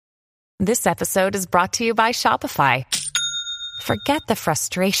This episode is brought to you by Shopify. Forget the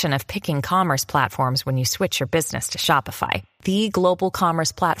frustration of picking commerce platforms when you switch your business to Shopify, the global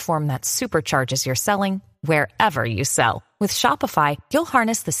commerce platform that supercharges your selling wherever you sell. With Shopify, you'll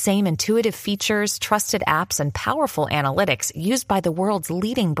harness the same intuitive features, trusted apps, and powerful analytics used by the world's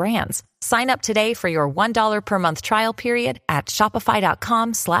leading brands. Sign up today for your $1 per month trial period at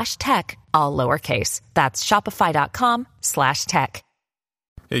shopify.com/tech, all lowercase. That's shopify.com/tech.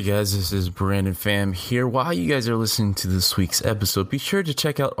 Hey guys, this is Brandon Pham here. While you guys are listening to this week's episode, be sure to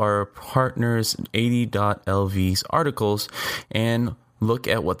check out our partners 80.lv's articles and look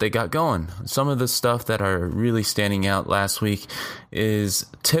at what they got going. Some of the stuff that are really standing out last week is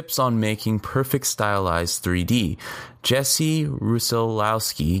tips on making perfect stylized 3D. Jesse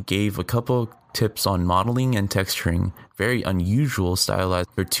Rusolowski gave a couple tips on modeling and texturing very unusual stylized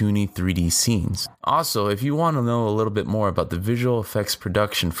cartoony 3D scenes. Also, if you want to know a little bit more about the visual effects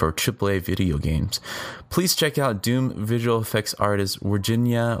production for AAA video games, please check out Doom visual effects artist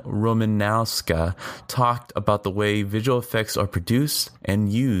Virginia Romanowska talked about the way visual effects are produced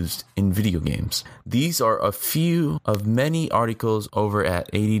and used in video games. These are a few of many articles over at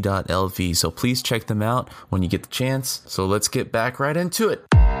 80.lv, so please check them out when you get the chance. So let's get back right into it.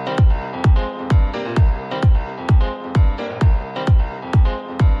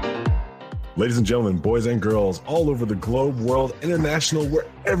 Ladies and gentlemen, boys and girls all over the globe, world, international,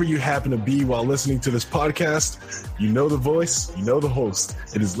 wherever you happen to be while listening to this podcast, you know the voice, you know the host.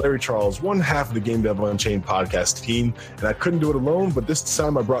 It is Larry Charles, one half of the Game Dev Unchained podcast team, and I couldn't do it alone, but this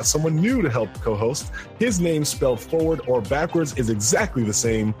time I brought someone new to help co-host. His name spelled forward or backwards is exactly the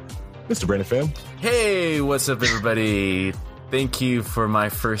same, Mr. Brandon Pham. Hey, what's up, everybody? Thank you for my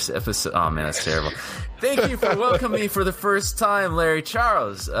first episode. Oh, man, that's terrible. Thank you for welcoming me for the first time, Larry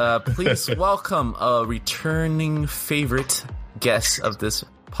Charles. Please welcome a returning favorite guest of this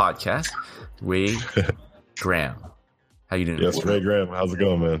podcast, Ray Graham. How you doing? Yes, Ray Graham. How's it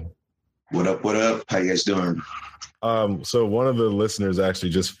going, man? What up? What up? How you guys doing? So one of the listeners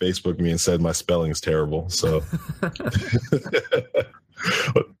actually just Facebooked me and said my spelling's terrible. So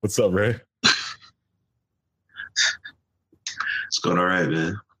what's up, Ray? It's going all right,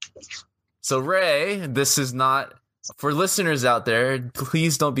 man. So, Ray, this is not, for listeners out there,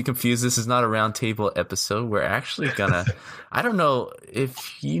 please don't be confused. This is not a roundtable episode. We're actually gonna, I don't know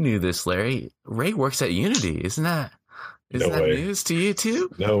if you knew this, Larry. Ray works at Unity. Isn't that news to you too?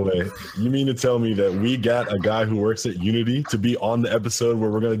 No way. You mean to tell me that we got a guy who works at Unity to be on the episode where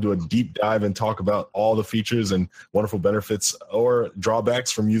we're going to do a deep dive and talk about all the features and wonderful benefits or drawbacks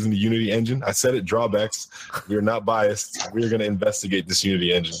from using the Unity engine? I said it, drawbacks. We are not biased. We are going to investigate this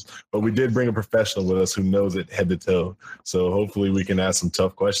Unity engine. But we did bring a professional with us who knows it head to toe. So hopefully we can ask some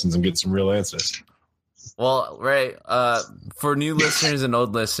tough questions and get some real answers. Well, Ray, for new listeners and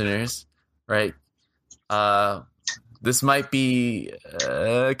old listeners, right, this might be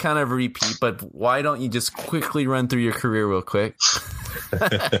kind of a repeat, but why don't you just quickly run through your career real quick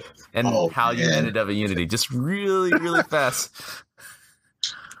and how you ended up at Unity? Just really, really fast.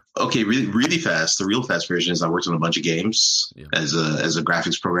 Okay, really fast. The real fast version is I worked on a bunch of games as a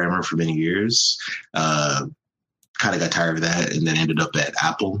graphics programmer for many years. Kind of got tired of that and then ended up at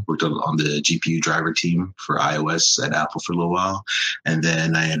Apple. Worked on the GPU driver team for iOS at Apple for a little while. And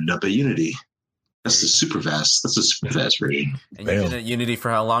then I ended up at Unity. That's the super fast version. And you've been at Unity for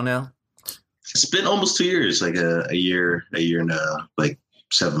how long now? It's been almost 2 years, like a year and like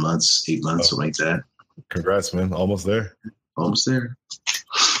 7 months, 8 months, something like that. Congrats, man! Almost there.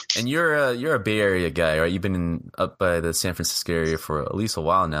 And you're a Bay Area guy, right? You've been up by the San Francisco area for at least a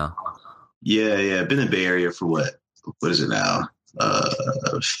while now. Yeah. I've been in the Bay Area for what is it now?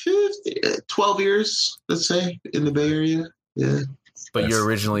 12 years, let's say, in the Bay Area. Yeah. But you're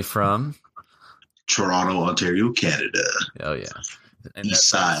originally from Toronto, Ontario, Canada. Oh yeah, and East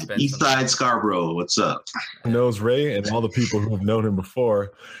Side, Scarborough. What's up? Knows Ray and all the people who have known him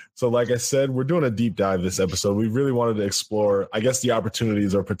before. So like I said, we're doing a deep dive this episode. We really wanted to explore, I guess, the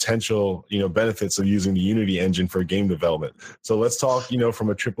opportunities or potential, benefits of using the Unity engine for game development. So let's talk,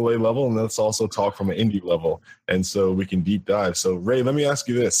 from a AAA level, and let's also talk from an indie level. And so we can deep dive. So Ray, let me ask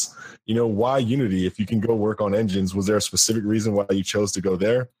you this, why Unity? If you can go work on engines, was there a specific reason why you chose to go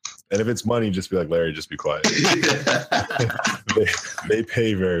there? And if it's money, just be like, Larry, just be quiet. they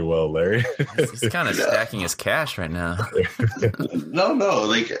pay very well, Larry. He's kind of stacking his cash right now. No,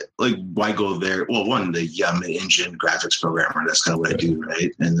 like why go there? Well, one, I'm an engine graphics programmer. That's kind of what I do,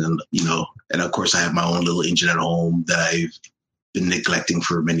 right? And then, and of course I have my own little engine at home that I've been neglecting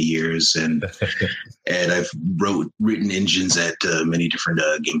for many years, and I've written engines at many different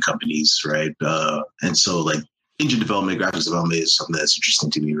game companies, right? And so like engine development, graphics development is something that's interesting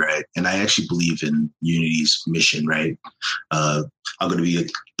to me, right? And I actually believe in Unity's mission, right? I'm going to be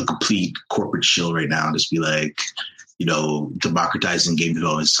a complete corporate shill right now and just be like, democratizing game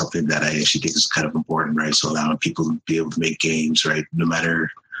development is something that I actually think is kind of important, right? So allowing people to be able to make games, right, no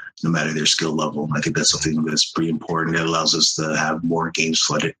matter their skill level. I think that's something that's pretty important. It allows us to have more games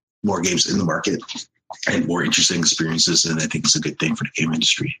in the market and more interesting experiences, and I think it's a good thing for the game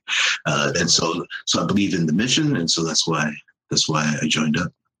industry. And so I believe in the mission, and so that's why I joined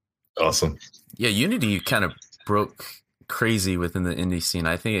up. Awesome. Yeah, Unity kind of broke crazy within the indie scene.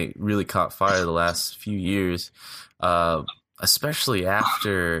 I think it really caught fire the last few years, especially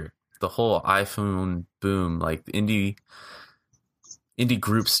after the whole iPhone boom. Like the indie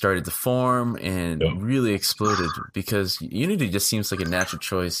groups started to form and really exploded because Unity just seems like a natural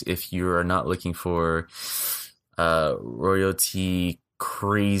choice if you are not looking for royalty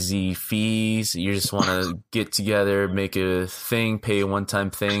crazy fees. You just want to get together, make a thing, pay a one-time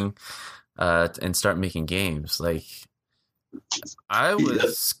thing, and start making games. Like I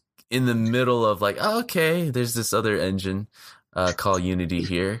was in the middle of like, oh, okay, there's this other engine called Unity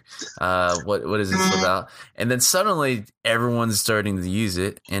here. What is this about? And then suddenly everyone's starting to use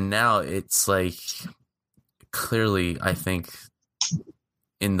it, and now it's like clearly, I think,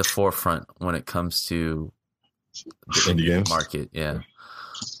 in the forefront when it comes to the indie games market. Yeah,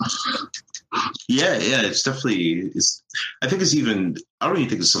 it's definitely. I think it's even. I don't even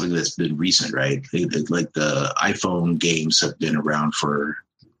think it's something that's been recent, right? Like the iPhone games have been around for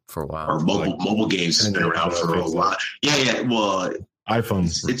a while. Or mobile games have been around for a while. Yeah. Well,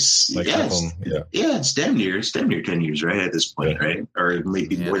 iPhones. It's like iPhone. Yeah. It's damn near 10 years, right? At this point, right? Or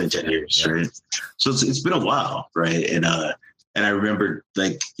maybe more than 10 years, right? So it's been a while, right? And I remember,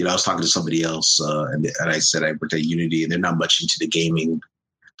 like, I was talking to somebody else, and I said I worked at Unity, and they're not much into the gaming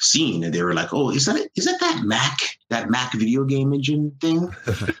scene, and they were like, "Oh, is that Mac video game engine thing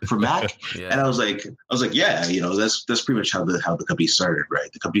for Mac?" And I was like, "Yeah, that's pretty much how the company started,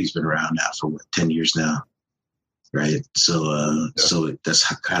 right? The company's been around now for 10 years now, right? So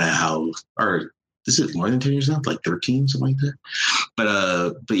that's kind of how, or is it more than 10 years now? Like 13, something like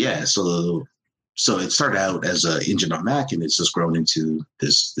that. But yeah, so it started out as an engine on Mac, and it's just grown into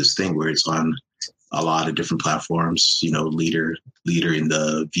this thing where it's on a lot of different platforms, leader in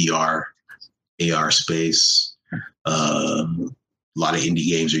the VR, AR space. A lot of indie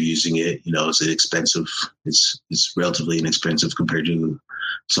games are using it. It's inexpensive. It's relatively inexpensive compared to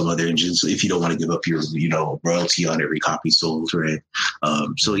some other engines if you don't want to give up your, royalty on every copy sold, right?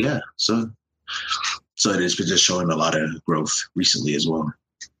 So it has been just showing a lot of growth recently as well.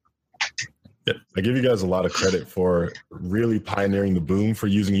 Yeah, I give you guys a lot of credit for really pioneering the boom for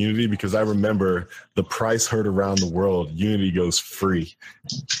using Unity, because I remember the price heard around the world, Unity goes free,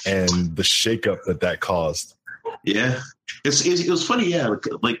 and the shakeup that caused. Yeah, it was funny. Yeah,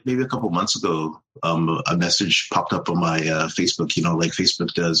 like maybe a couple months ago, a message popped up on my Facebook. Like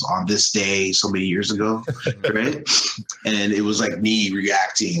Facebook does on this day so many years ago, right? And it was like me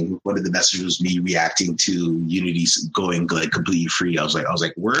reacting. One of the messages was me reacting to Unity going like completely free. I was like,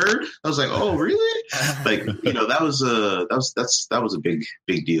 word. I was like, oh really? Like that was a big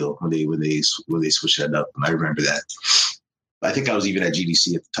deal when they switched that up. I remember that. I think I was even at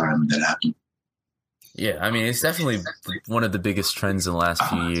GDC at the time when that happened. Yeah, I mean, it's definitely one of the biggest trends in the last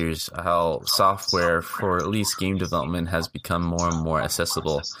few years, how software for at least game development has become more and more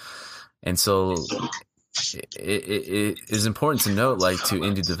accessible. And so it is important to note, like, to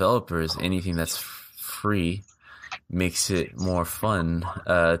indie developers, anything that's free makes it more fun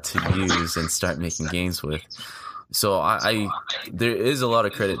to use and start making games with. So there is a lot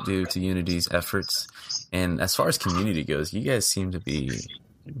of credit due to Unity's efforts. And as far as community goes, you guys seem to be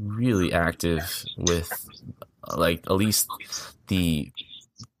really active with, like, at least the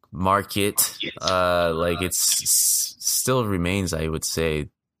market. Like, it's still remains, I would say,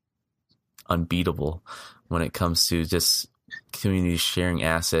 unbeatable when it comes to just communities sharing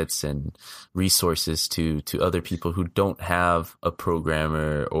assets and resources to other people who don't have a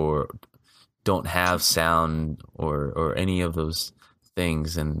programmer or don't have sound or any of those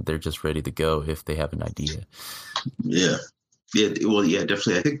things, and they're just ready to go if they have an idea. Yeah. Well, yeah,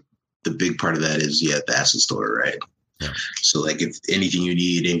 definitely. I think the big part of that is, the asset store, right? Yeah. So, like, if anything you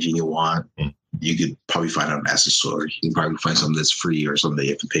need, anything you want, you could probably find on an asset store. You can probably find something that's free or something that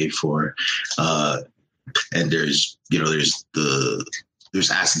you have to pay for. And there's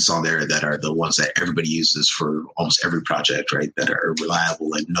assets on there that are the ones that everybody uses for almost every project, right? That are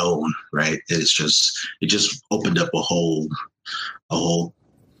reliable and known, right? It just opened up a whole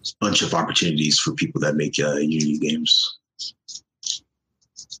bunch of opportunities for people that make Unity games.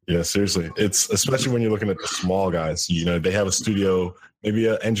 Yeah, seriously. It's especially when you're looking at the small guys, you know, they have a studio, maybe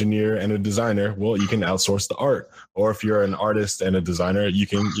an engineer and a designer. Well, you can outsource the art. Or if you're an artist and a designer, you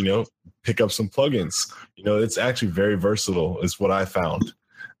can, you know, pick up some plugins. You know, it's actually very versatile is what I found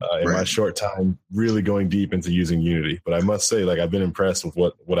in my short time, really going deep into using Unity. But I must say, like, I've been impressed with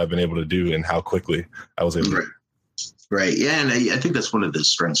what I've been able to do and how quickly I was able to. Right. Yeah. And I think that's one of the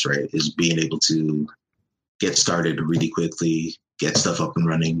strengths, right, is being able to get started really quickly, get stuff up and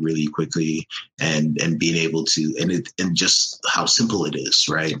running really quickly, and being able to, and just how simple it is,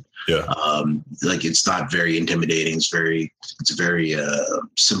 right? Yeah. Like, it's not very intimidating. It's very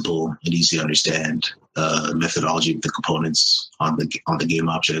simple and easy to understand methodology of the components on the game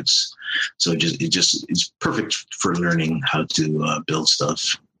objects. So it's perfect for learning how to build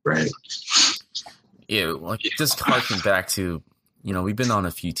stuff, right? Yeah, like just harking back to, you know, we've been on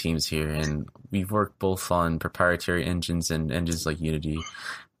a few teams here, and we've worked both on proprietary engines and engines like Unity.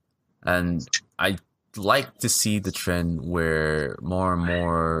 And I like to see the trend where more and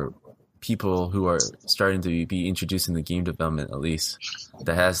more people who are starting to be introduced in the game development, at least,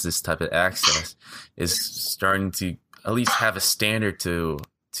 that has this type of access, is starting to at least have a standard to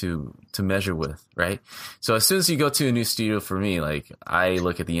measure with, right? So as soon as you go to a new studio, for me, like, I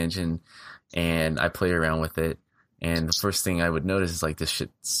look at the engine and I play around with it. And the first thing I would notice is, like, this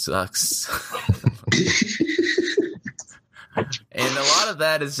shit sucks. And a lot of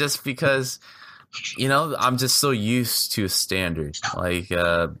that is just because, you know, I'm just so used to a standard, like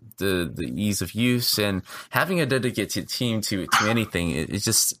the ease of use, and having a dedicated team to anything, it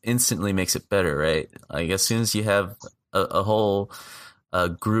just instantly makes it better, right? Like, as soon as you have a whole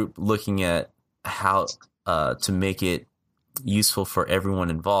group looking at how to make it useful for everyone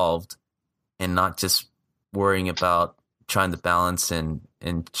involved, and not just worrying about trying to balance and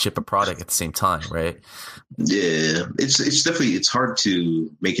ship a product at the same time, right? Yeah, it's definitely, it's hard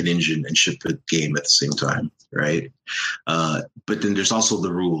to make an engine and ship a game at the same time, right? But then there's also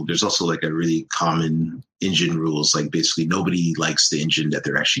the rule. There's also, like, a really common engine rules, like, basically nobody likes the engine that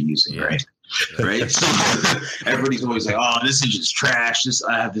they're actually using, right? Right. So everybody's always like, "Oh, this engine's trash.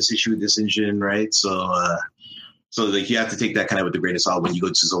 I have this issue with this engine," right? So like, you have to take that kind of with a grain of salt when you go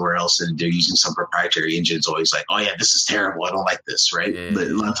to somewhere else and they're using some proprietary engine. It's always like, "Oh yeah, this is terrible. I don't like this," right? Yeah. But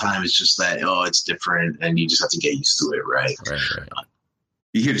a lot of times it's just that, oh, it's different, and you just have to get used to it, right? Right.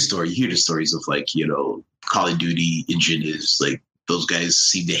 You hear the stories of, like, you know, Call of Duty engine is like, those guys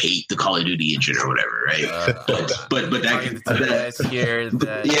seem to hate the Call of Duty engine or whatever, right? But that here,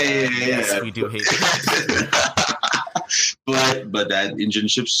 yes, we do hate it. But that engine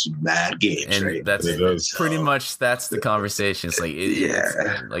ships mad games, and right? That's pretty much that's the conversation. It's like, it's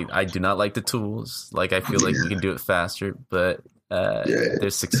like, I do not like the tools. Like, I feel like we can do it faster, but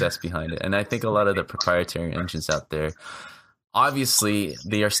there's success behind it. And I think a lot of the proprietary engines out there, obviously,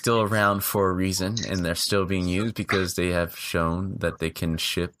 they are still around for a reason, and they're still being used because they have shown that they can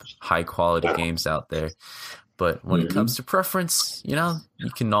ship high quality games out there. But when it comes to preference, you know,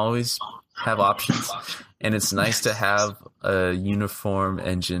 you can always have options, and it's nice to have a uniform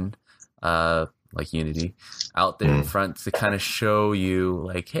engine like Unity out there in front to kind of show you,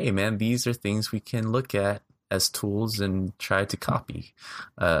 like, hey man, these are things we can look at as tools and try to copy,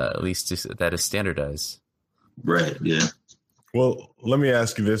 at least that is standardized. Right. Yeah. Well, let me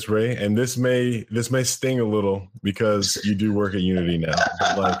ask you this, Ray, and this may sting a little because you do work at Unity now,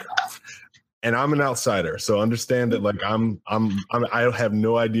 but, like, and I'm an outsider, so understand that, like, I have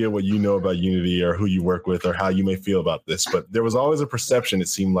no idea what you know about Unity or who you work with or how you may feel about this, but there was always a perception, it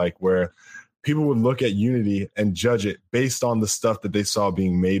seemed like, where people would look at Unity and judge it based on the stuff that they saw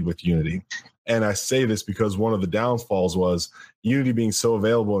being made with Unity. And I say this because one of the downfalls was Unity being so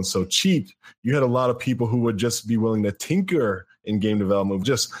available and so cheap. You had a lot of people who would just be willing to tinker in game development,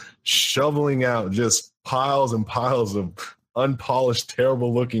 just shoveling out just piles and piles of unpolished,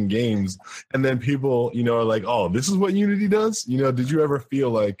 terrible looking games. And then people, you know, are like, "Oh, this is what Unity does?" You know, did you ever feel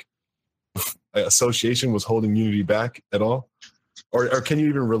like association was holding Unity back at all? Or can you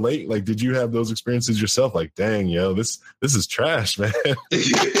even relate? Like, did you have those experiences yourself? Like, dang, yo, this is trash, man.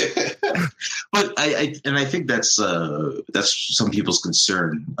 But I think that's some people's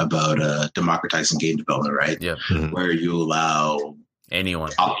concern about democratizing game development, right? Yeah. Where you allow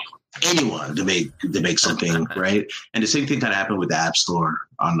anyone to make something, right? And the same thing kind of happened with the App Store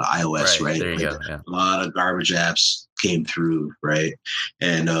on the iOS, right? There you go. Yeah. A lot of garbage apps came through, right?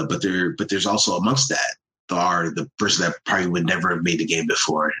 And but there's also amongst that the person that probably would never have made the game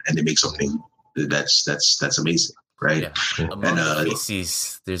before, and they make something that's amazing, right? Yeah. Among the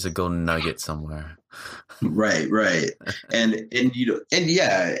PCs, there's a golden nugget somewhere. Right. and you know,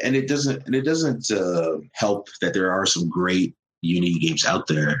 and it doesn't help that there are some great Unity games out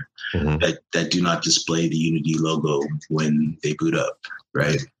there that do not display the Unity logo when they boot up,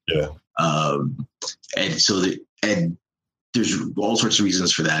 right? Yeah. And there's all sorts of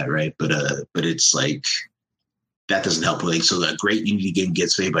reasons for that, right? But it's like that doesn't help. Like, so a great Unity game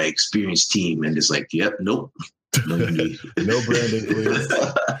gets made by an experienced team, and it's like, yep, nope, no Unity, no branding, please.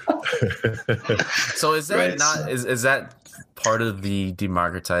 So is that Right. not is that part of the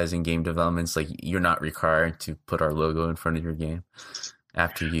democratizing game developments? Like, you're not required to put our logo in front of your game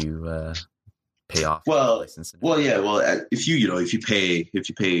after you pay off the licensing. Well, yeah. Well, if you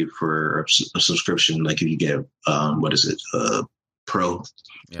pay for a subscription, like if you get Pro,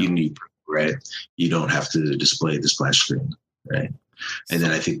 Unity Pro, right? You don't have to display the splash screen, right? And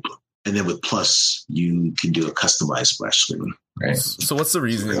then with Plus, you can do a customized splash screen, right? So what's the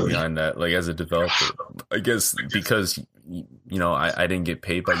reasoning behind that? Like, as a developer, I guess because I didn't get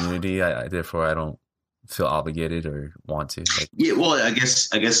paid by Unity, therefore I don't feel obligated or want to. Like, yeah, well, I guess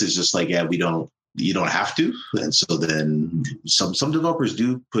it's just like, yeah, you don't have to, and so then some developers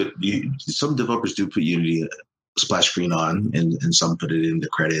do put Unity splash screen on, and some put it in the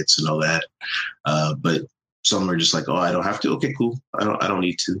credits and all that. But some are just like, oh, I don't have to. Okay, cool. I don't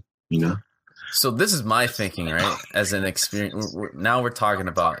need to. So this is my thinking, right? As an experience, now we're talking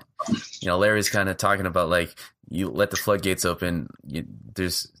about, Larry's kind of talking about, like, you let the floodgates open.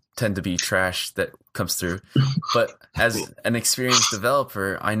 There's tend to be trash that comes through, but as an experienced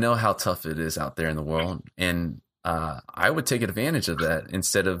developer, I know how tough it is out there in the world, and I would take advantage of that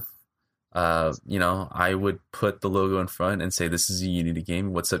instead of, I would put the logo in front and say, this is a Unity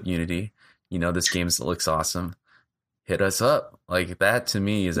game. What's up, Unity? This game looks awesome. Hit us up. Like, that to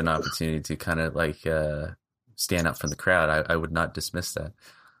me is an opportunity to kind of like stand out from the crowd. I would not dismiss that.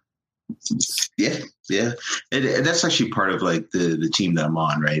 Yeah, and that's actually part of like the team that I'm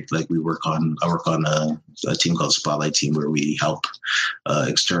on, right? Like, I work on a team called Spotlight Team, where we help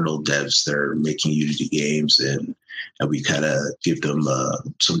external devs that are making Unity games, and we kind of give them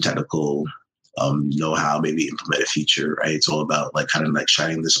some technical know-how, maybe implement a feature, right? It's all about like kind of like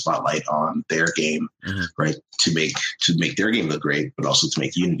shining the spotlight on their game, right? To make their game look great, but also to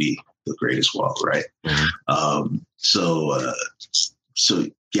make Unity look great as well, right? So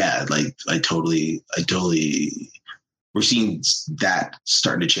yeah, like I totally, we're seeing that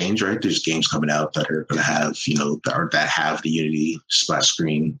starting to change, right? There's games coming out that are going to have, that have the Unity splash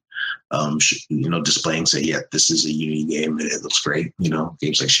screen, displaying, say, yeah, this is a Unity game and it looks great.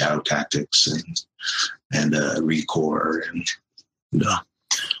 Games like Shadow Tactics and Recore and.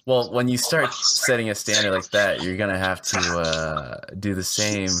 Well, when you start setting a standard like that, you're gonna have to do the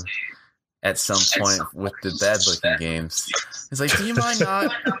same at some point with the bad looking games. It's like, do you mind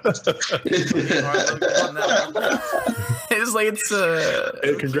not? It's like,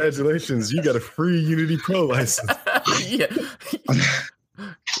 hey, congratulations, you got a free Unity Pro license. Yeah.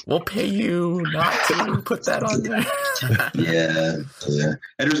 We'll pay you not to put that on there. Yeah.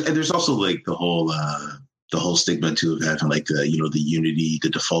 And there's also like the whole stigma too of having like the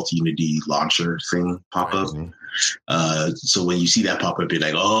default Unity launcher thing pop up. So when you see that pop up, you're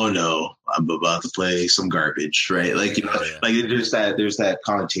like, oh no, I'm about to play some garbage, right? Like, like there's that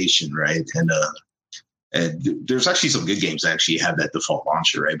connotation, right? And there's actually some good games that actually have that default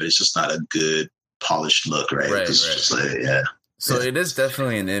launcher, right? But it's just not a good polished look, right? It's just like, yeah. So it is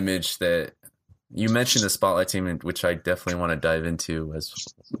definitely an image that you mentioned, the Spotlight Team, which I definitely want to dive into as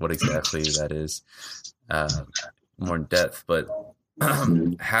what exactly that is more in depth. But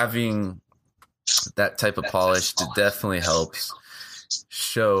having that type of polish definitely helps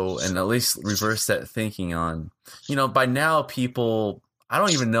show and at least reverse that thinking on, by now people, I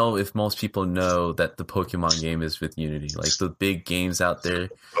don't even know if most people know that the Pokemon game is with Unity, like the big games out there.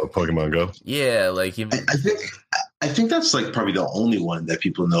 Oh, Pokemon Go. Yeah, like I think that's like probably the only one that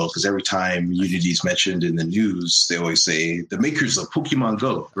people know, because every time Unity is mentioned in the news, they always say the makers of Pokemon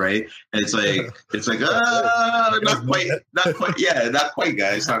Go, right? And it's like not quite, yeah, not quite,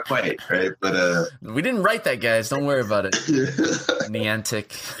 guys, not quite, right? But we didn't write that, guys. Don't worry about it.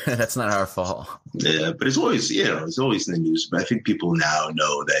 Niantic, that's not our fault. Yeah, but it's always in the news. But I think people now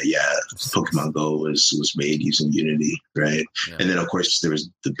know that Pokemon Go was made using Unity, right? Yeah. And then of course there was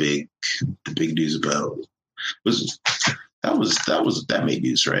the big news about. That made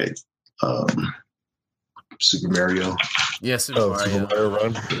news, right? Super Mario. Yeah, Super Mario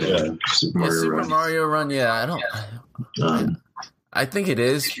Run. Yeah, Super Mario Run. Yeah, I think it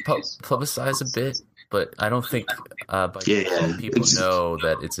is publicized a bit, but I don't think people know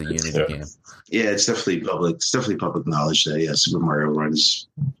that it's a Unity game. Yeah, it's definitely public. It's definitely public knowledge that Super Mario Run is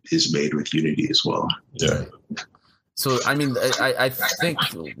made with Unity as well. Yeah. So I mean, I think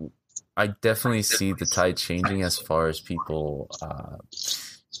I definitely see the tide changing as far as people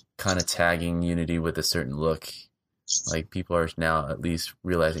kind of tagging Unity with a certain look. Like people are now at least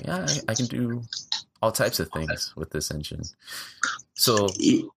realizing, I can do all types of things with this engine. So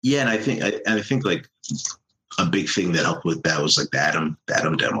yeah, and I think like a big thing that helped with that was like the Atom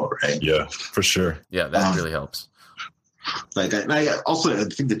demo, right? Yeah, for sure. Yeah, that really helps. Like I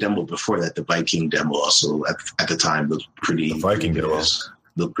think the demo before that, the Viking demo, also at the time looked pretty. The Viking demo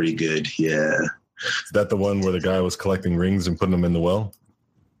looked pretty good. Yeah. Is that the one where the guy was collecting rings and putting them in the well?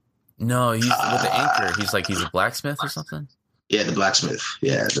 No, he's with the anchor. He's a blacksmith or something. Yeah, the blacksmith.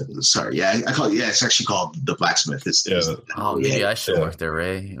 Yeah, sorry. Yeah, I call it. Yeah, it's actually called the blacksmith. Maybe I should work there,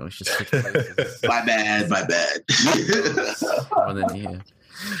 Ray. We should switch places. My bad. More than you.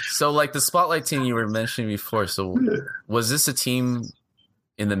 So, like the Spotlight team you were mentioning before. So, was this a team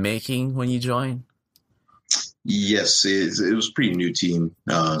in the making when you joined? Yes, it was a pretty new team.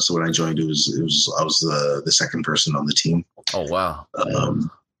 So when I joined, I was the second person on the team. Oh wow!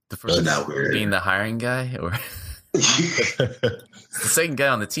 The first being the hiring guy, or the second guy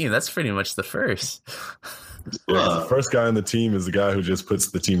on the team. That's pretty much the first. The first guy on the team is the guy who just puts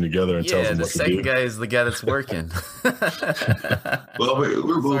the team together and tells them what to do. The second guy is the guy that's working. Well, we're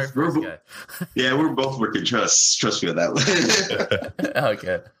both working. Trust me on that one.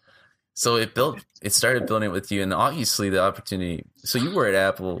 Okay. So it started building with you, and obviously the opportunity. So you were at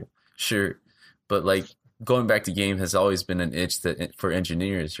Apple, sure, but like going back to game has always been an itch for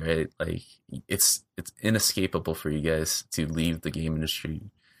engineers, right? Like it's inescapable for you guys to leave the game industry.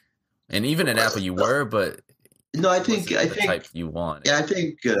 And even at Apple, you were, but no, I think type you want. Yeah, I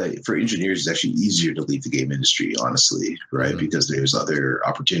think for engineers, it's actually easier to leave the game industry, honestly, right? Mm-hmm. Because there's other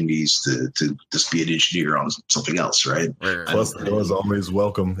opportunities to just be an engineer on something else, right? Plus, the door is always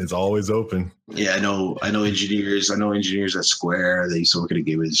welcome. It's always open. Yeah, I know engineers. I know engineers at Square. They used to work in the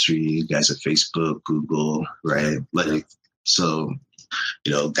game industry. Guys at Facebook, Google, right? Like so.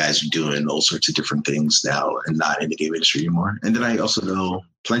 Guys are doing all sorts of different things now and not in the game industry anymore. And then I also know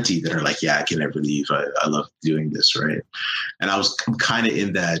plenty that are like, yeah, I can never leave. I love doing this, right? And I'm kind of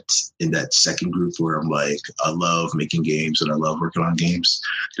in that second group where I'm like, I love making games and I love working on games.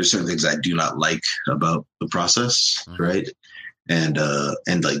 There's certain things I do not like about the process, right? And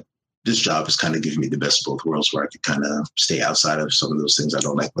like this job is kind of giving me the best of both worlds, where I could kind of stay outside of some of those things I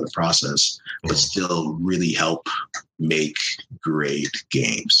don't like about the process, but still really help make great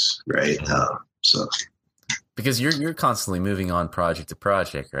games, right? So because you're constantly moving on project to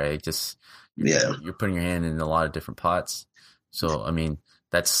project, right? You're putting your hand in a lot of different pots. So I mean,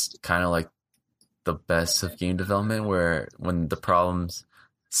 that's kind of like the best of game development, where when the problems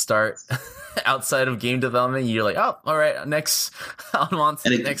start outside of game development, you're like, oh, all right, next, on to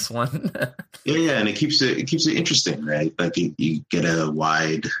the next one. Yeah, and it keeps it interesting, right? Like you get a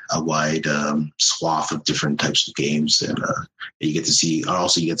wide swath of different types of games, and you get to see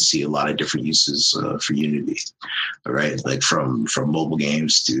a lot of different uses for Unity, right? Like from mobile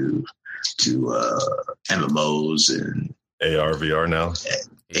games to MMOs and AR VR now.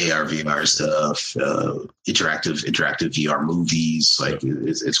 AR VR stuff, interactive VR movies, like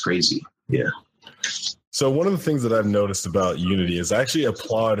it's crazy. Yeah. So one of the things that I've noticed about Unity is I actually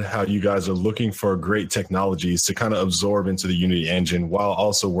applaud how you guys are looking for great technologies to kind of absorb into the Unity engine while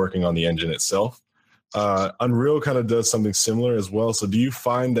also working on the engine itself. Unreal kind of does something similar as well. So do you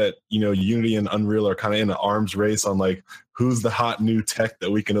find that, Unity and Unreal are kind of in an arms race on like who's the hot new tech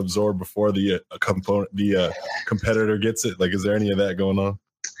that we can absorb before the competitor gets it? Like, is there any of that going on?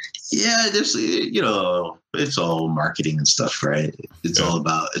 Yeah, there's it's all marketing and stuff, right? It's all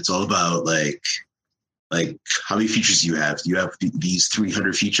about like how many features do you have? You have these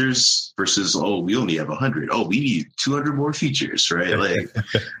 300 features versus we only have 100. Oh, we need 200 more features, right? Like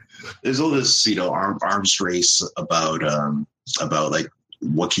there's all this arms race about like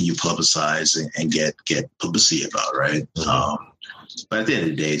what can you publicize and get publicity about, right? Mm-hmm. But at the end of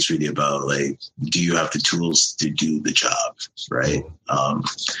the day, it's really about like, do you have the tools to do the job, right?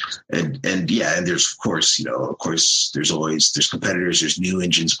 And there's of course there's competitors, there's new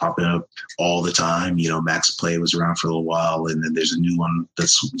engines popping up all the time. Max Play was around for a little while, and then there's a new one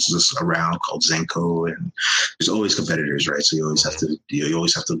that's just around called Zenko, and there's always competitors, right? So you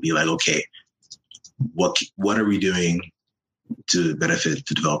always have to be like, okay, what are we doing to benefit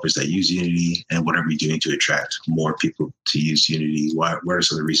the developers that use Unity, and what are we doing to attract more people to use Unity? What are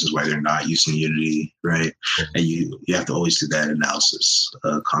some of the reasons why they're not using Unity, right? And you have to always do that analysis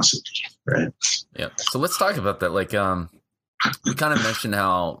constantly, right? Yeah. So let's talk about that. Like, we kind of mentioned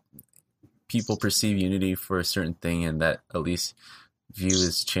how people perceive Unity for a certain thing, and that at least view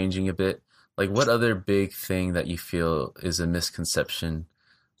is changing a bit. Like, what other big thing that you feel is a misconception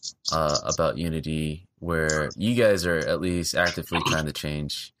about Unity where you guys are at least actively trying to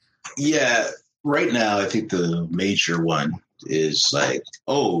change? Yeah, right now I think the major one is like,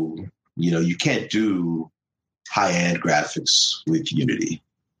 you can't do high-end graphics with Unity,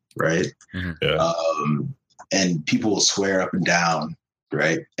 right? Mm-hmm. Yeah. And people will swear up and down,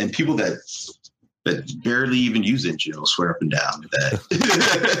 right? And people that barely even use Engine will swear up and down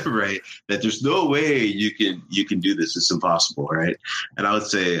that right, that there's no way you can do this. It's impossible, right? And I would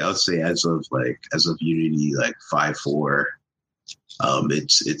say as of Unity like 5.4,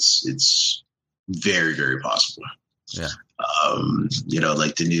 it's very, very possible. Yeah.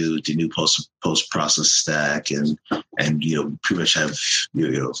 Like the new post process stack and pretty much have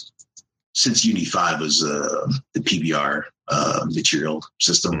since Unity 5 was the PBR material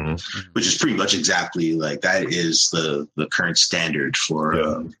system, mm-hmm. which is pretty much exactly like that is the current standard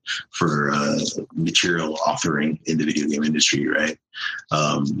for material authoring in the video game industry, right?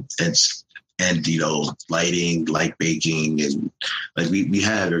 And lighting, light baking, and like we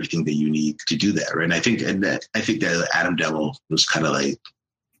have everything that you need to do that, right? And I think that Atom demo was kind of like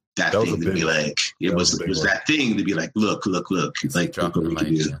that thing to be like, it was that thing to be like, look, like look what we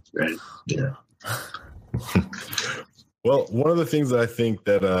can do, right? Yeah. Well, one of the things that I think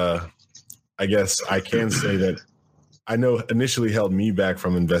that I guess I can say that I know initially held me back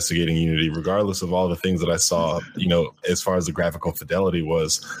from investigating Unity, regardless of all the things that I saw, as far as the graphical fidelity,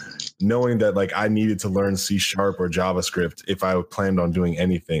 was knowing that like I needed to learn C# or JavaScript if I planned on doing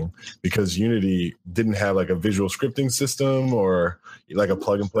anything, because Unity didn't have like a visual scripting system or like a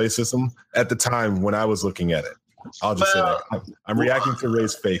plug and play system at the time when I was looking at it. I'll just say that. I'm reacting to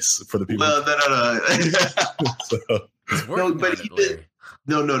Ray's face for the people. Well,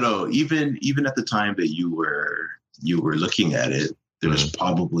 no. Even at the time that you were looking at it, there was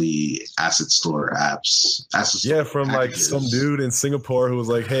probably asset store apps. From packages. Like some dude in Singapore who was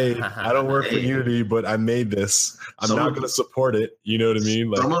like, "Hey, I don't work for Unity, but I made this. I'm not going to support it." You know what I mean?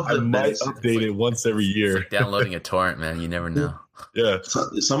 Like I might update it once every year. It's like downloading a torrent, man. You never know. Yeah.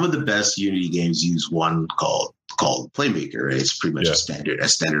 Some of the best Unity games use one called Playmaker, right? It's pretty much a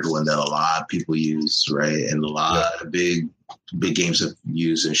standard one that a lot of people use, right? And a lot of big games have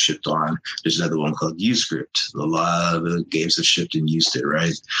used and shipped on. There's another one called UScript. A lot of the games have shipped and used it,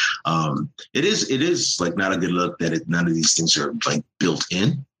 right? It is like not a good look that none of these things are like built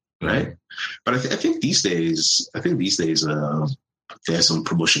in, right? But I think these days, they have some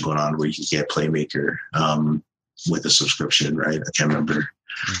promotion going on where you can get Playmaker with a subscription, right? I can't remember.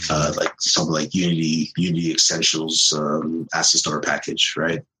 Like something like Unity Essentials Asset Store package,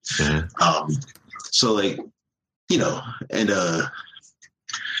 right? Mm-hmm. So like,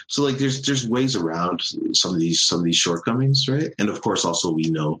 so like there's ways around some of these shortcomings, right? And of course, also we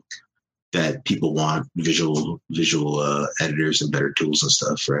know that people want visual editors and better tools and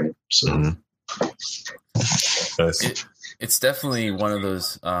stuff, right? So it's definitely one of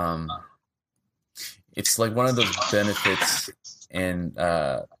those. It's like one of those benefits and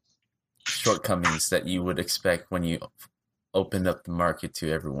shortcomings that you would expect when you open up the market to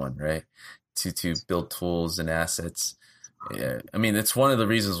everyone, right? To build tools and assets. Yeah. I mean, it's one of the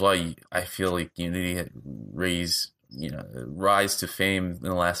reasons why I feel like Unity had rise to fame in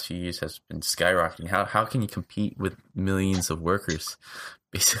the last few years has been skyrocketing. How can you compete with millions of workers,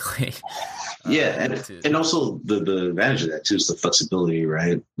 basically? Yeah, and also the advantage of that too is the flexibility,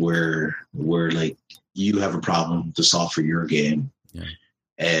 right? Where like you have a problem to solve for your game,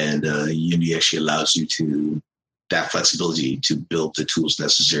 and Unity actually allows you to that flexibility to build the tools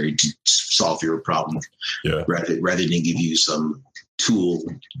necessary to solve your problem, rather than give you some tool,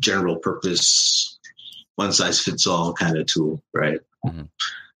 general purpose, one size fits all kind of tool, right? Mm-hmm.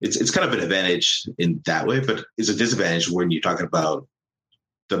 It's kind of an advantage in that way, but it's a disadvantage when you're talking about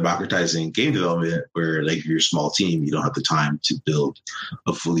democratizing game development, where like if you're a small team, you don't have the time to build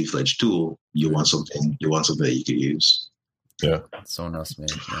a fully fledged tool. You want something that you can use. Yeah, someone else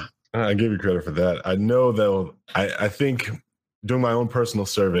made. Yeah. I give you credit for that. I know that I think doing my own personal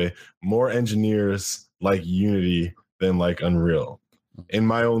survey, more engineers like Unity than like Unreal. In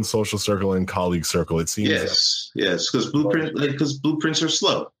my own social circle and colleague circle, it seems. Yes, because blueprints are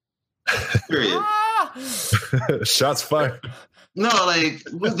slow. Period. Shots fired. No, like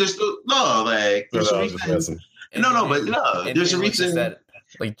there's a reason. There's a reason that.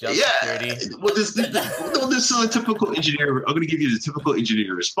 Like job security. Well, there's still a typical engineer. I'm going to give you the typical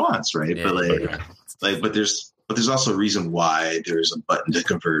engineer response, right? Yeah, but there's also a reason why there's a button to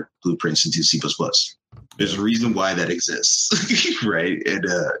convert blueprints into C++. There's a reason why that exists, right?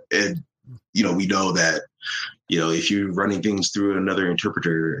 And we know that if you're running things through another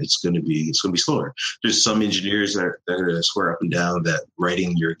interpreter, it's going to be slower. There's some engineers that are swear up and down that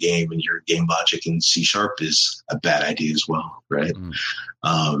writing your game and your game logic in C# is a bad idea as well, right?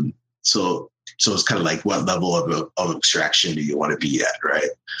 So it's kind of like, what level of abstraction do you want to be at, right?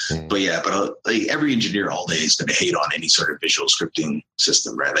 But like every engineer all day is going to hate on any sort of visual scripting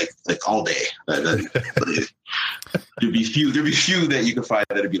system, right? Like all day. There'd be few that you can find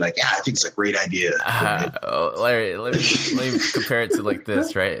that'd be like, I think it's a great idea. Larry, let me compare it to like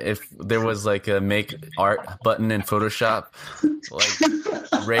this, right? If there was like a make art button in Photoshop,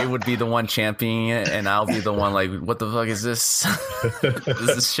 like Ray would be the one championing it, and I'll be the one like, what the fuck is this?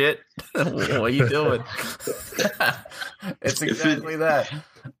 This is shit. What are you doing? It's exactly that.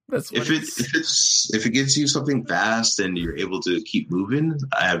 That's what if it gets you something fast and you're able to keep moving,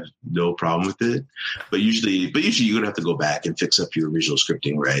 I have no problem with it. But usually you're gonna have to go back and fix up your original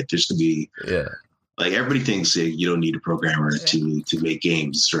scripting, right? There's gonna be like everybody thinks you don't need a programmer to make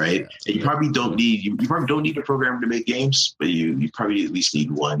games, right? And you probably don't need a programmer to make games, but you probably at least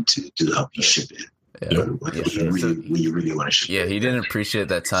need one to help you ship it. When you really want to ship it. He didn't appreciate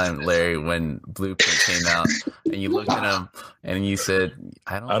that time, Larry, when Blueprint came out and you looked at him and you said,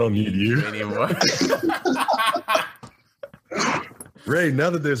 I don't need you anymore. Ray,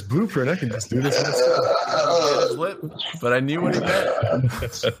 now that there's Blueprint, I can just do this myself. But I knew what he meant.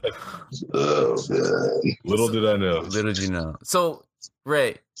 Oh, man. Little did I know. Little did you know. So,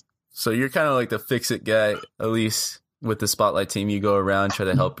 Ray, you're kind of like the fix-it guy, at least with the Spotlight team. You go around, try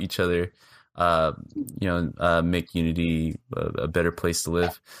to help each other, make Unity a better place to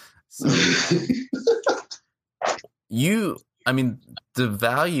live. So, the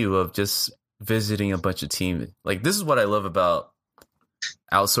value of just visiting a bunch of teams, like this is what I love about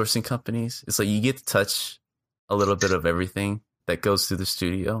outsourcing companies. It's like you get to touch a little bit of everything that goes through the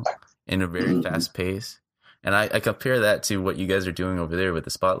studio in a very fast pace. And I compare that to what you guys are doing over there with the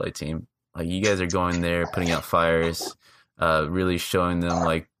Spotlight team. Like you guys are going there, putting out fires, really showing them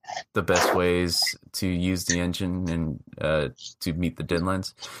like the best ways to use the engine and to meet the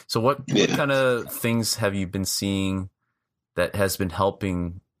deadlines. So what kind of things have you been seeing that has been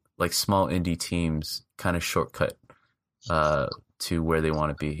helping like small indie teams kind of shortcut to where they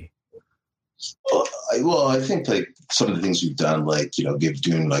want to be? Well, I think like some of the things we've done, like,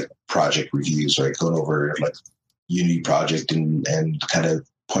 doing like project reviews, right? Going over like Unity project and kind of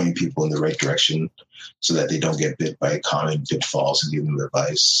pointing people in the right direction so that they don't get bit by common pitfalls and giving them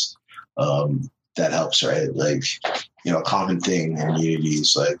advice. That helps, right? Like, a common thing in Unity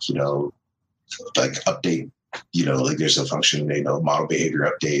is like, like update, like there's a function, model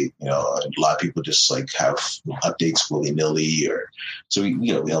behavior update, and a lot of people just like have updates willy-nilly, so we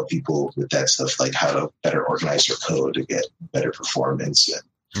help people with that stuff, like how to better organize their code to get better performance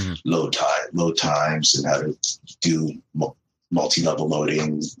and load times and how to do multi-level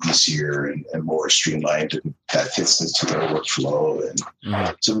loading easier and more streamlined, and that fits into their workflow. And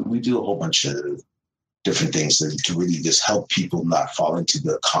so we do a whole bunch of different things to really just help people not fall into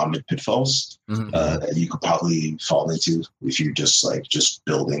the common pitfalls that you could probably fall into if you're just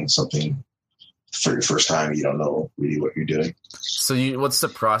building something for your first time. You don't know really what you're doing. So what's the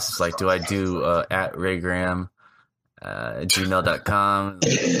process like? Do I do at Raygram gmail.com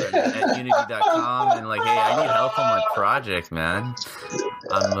at unity.com and like, hey, I need help on my project, man.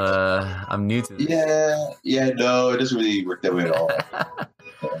 I'm new to this. No, it doesn't really work that way at all.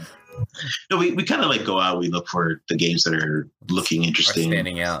 No, we kind of like go out, we look for the games that are looking interesting,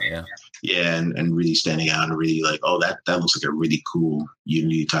 standing out, and really standing out, and really like, oh, that looks like a really cool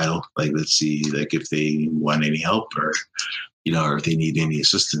Unity title. Like, let's see, like if they want any help or or if they need any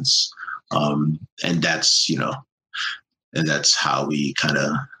assistance, and that's and that's how we kind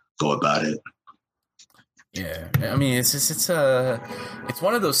of go about it. Yeah, I mean, it's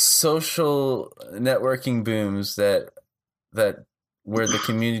one of those social networking booms that where the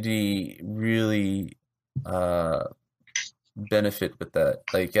community really benefit with that.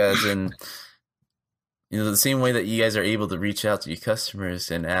 Like, as in, the same way that you guys are able to reach out to your customers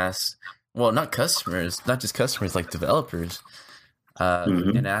and ask, well, not just customers, like developers,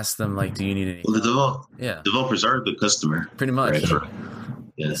 and ask them, like, do you need any? Well, developers are the customer, pretty much. Right?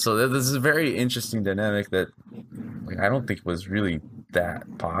 Yeah. So this is a very interesting dynamic that, like, I don't think was really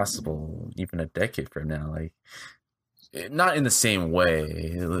that possible even a decade from now. Like, not in the same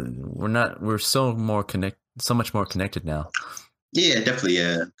way. We're so much more connected now. Yeah, definitely.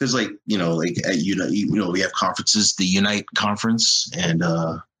 Yeah. Cause like, like at we have conferences, the Unite conference, and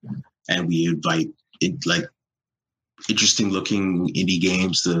we invite interesting looking indie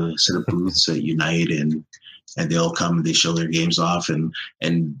games to set up booths at Unite, and and they'll come and they show their games off, and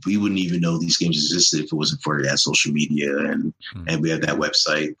we wouldn't even know these games existed if it wasn't for that social media, and we have that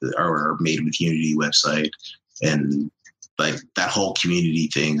website, our Made with Unity website, and like that whole community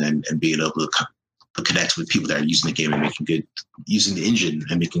thing, and being able to connect with people that are using the game and using the engine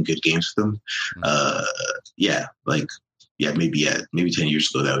and making good games for them. Maybe 10 years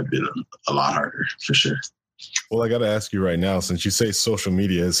ago that would have been a lot harder for sure. Well, I got to ask you right now, since you say social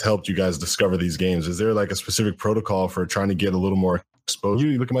media has helped you guys discover these games, is there like a specific protocol for trying to get a little more exposure?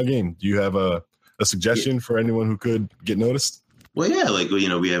 You look at my game. Do you have a suggestion for anyone who could get noticed? Well, yeah, like, we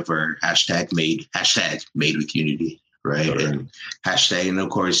have our hashtag made with Unity, right? Okay. And hashtag, and of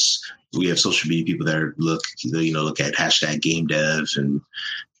course we have social media people that look at hashtag game dev, and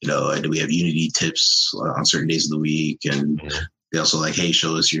and we have Unity tips on certain days of the week, and they also like, hey,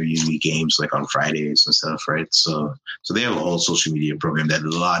 show us your Unity games like on Fridays and stuff, right? So they have a whole social media program that a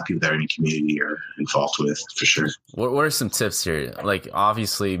lot of people that are in the community are involved with, for sure. What are some tips here? Like,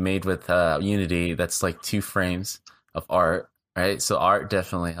 obviously Made with Unity, that's like 2 frames of art, right? So art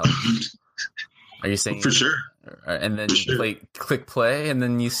definitely helps. Are you saying for sure? And then you click play, and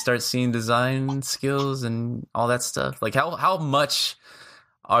then you start seeing design skills and all that stuff. Like, how much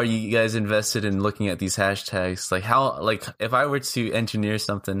are you guys invested in looking at these hashtags? Like, if I were to engineer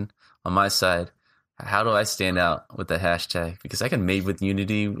something on my side, how do I stand out with the hashtag? Because I can Made with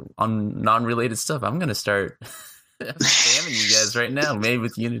Unity on non-related stuff. I'm gonna start spamming you guys right now. Made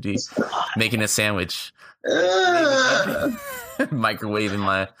with Unity, making a sandwich, microwaving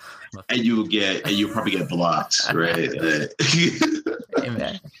my. And you'll probably get blocked, right? Hey,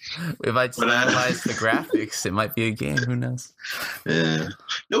 man. If I analyze the graphics, it might be a game. Who knows? Yeah.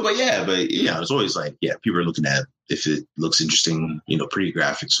 No, but it's always like, people are looking at if it looks interesting, pretty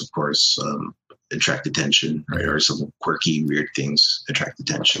graphics, of course, attract attention, right? Or some quirky, weird things attract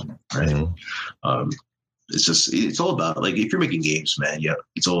attention, right? Mm-hmm. It's all about, like, if you're making games, man,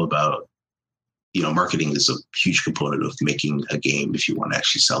 it's all about, marketing is a huge component of making a game if you want to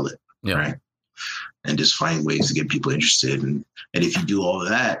actually sell it, right? And just find ways to get people interested. And if you do all of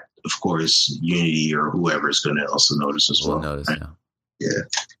that, of course, Unity or whoever is going to also notice as well. Notice, right? Yeah.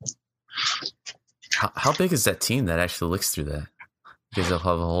 How big is that team that actually looks through that? You guys have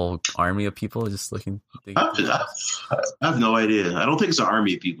a whole army of people just looking? I have no idea. I don't think it's an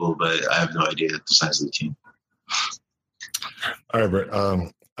army of people, but I have no idea the size of the team. All right, Brett.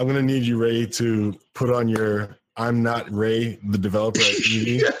 I'm going to need you, Ray, to put on your I'm not Ray, the developer at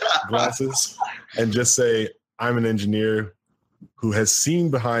Unity glasses, and just say, I'm an engineer who has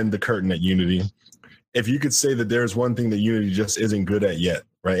seen behind the curtain at Unity. If you could say that there's one thing that Unity just isn't good at yet,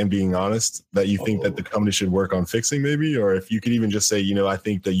 right, and being honest, that you think that the company should work on fixing maybe, or if you could even just say, I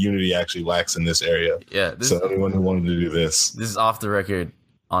think that Unity actually lacks in this area. Yeah. So anyone who wanted to do this. This is off the record,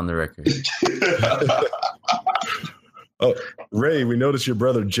 on the record. Oh, Ray, we noticed your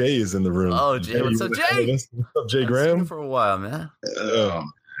brother Jay is in the room. Oh, Jay, what's up, Jay? What's up, Jay Graham? For a while, man.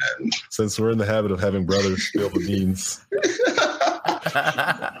 Since we're in the habit of having brothers spill the beans.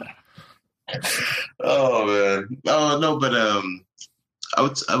 Oh man, no, but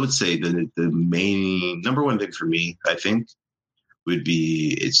I would say the main number one thing for me, I think, would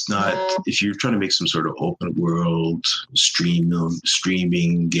be, it's not, if you're trying to make some sort of open world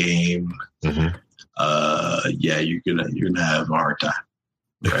streaming game. Mm-hmm. You're gonna have a hard time,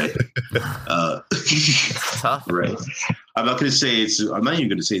 right? Tough, right? I'm not even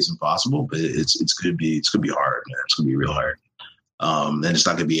gonna say it's impossible, but it's gonna be hard, man. It's gonna be real hard, and it's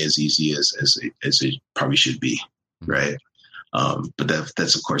not gonna be as easy as it probably should be, right? But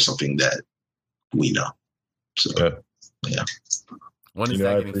that's of course something that we know. So yeah. When is that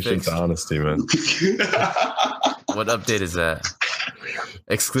I getting appreciate fixed? the honesty, man. What update is that?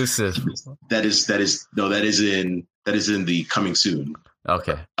 Exclusive. That is in the coming soon.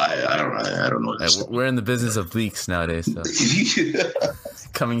 Okay. I don't know. We're in the business of leaks nowadays. So.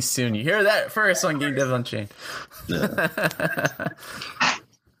 Coming soon. You hear that first on Game Dev Unchained. Yeah.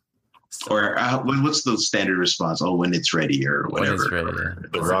 Or what's the standard response? Oh, when it's ready or whatever. When it's ready. Yeah.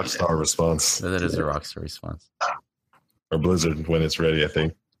 The Rockstar response. That is a Rockstar response. Or Blizzard, when it's ready, I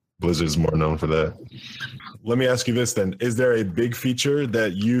think. Blizzard's more known for that. Let me ask you this then. Is there a big feature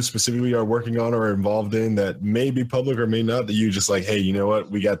that you specifically are working on or involved in that may be public or may not, that you just like, hey, you know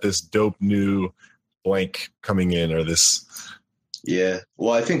what? We got this dope new blank coming in, or this. Yeah.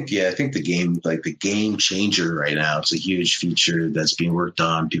 Well, I think the game changer right now, it's a huge feature that's being worked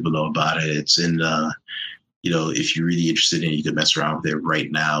on. People know about it. It's in, if you're really interested in it, you can mess around with it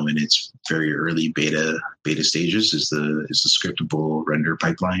right now. And it's very early beta stages is the scriptable render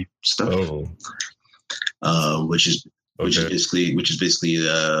pipeline stuff. Oh. Which is which is basically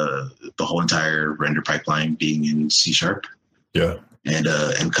the whole entire render pipeline being in C#. Yeah. And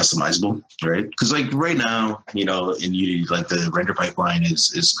customizable, right? Because like right now, in Unity, like the render pipeline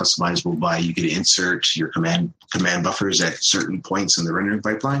is customizable by you can insert your command buffers at certain points in the rendering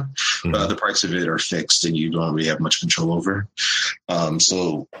pipeline. Mm-hmm. But other parts of it are fixed and you don't really have much control over.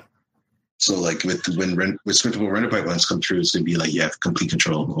 So like when scriptable render pipelines come through, it's going to be like you have complete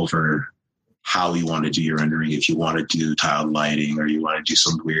control over how you want to do your rendering. If you want to do tiled lighting, or you want to do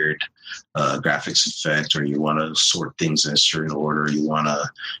some weird graphics effect, or you want to sort things in a certain order, you want to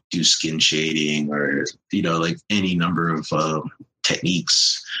do skin shading, or like any number of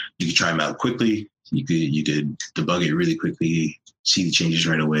techniques, you can try them out quickly. You could debug it really quickly, see the changes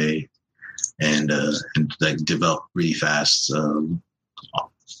right away, and like develop really fast on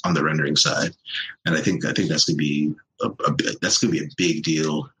the rendering side. And I think that's going to be that's going to be a big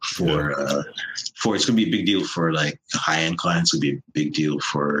deal for it's going to be a big deal for like high-end clients. It's going to be a big deal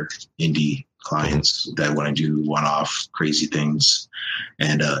for indie clients that want to do one-off crazy things.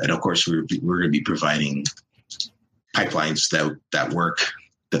 And of course we're going to be providing pipelines that work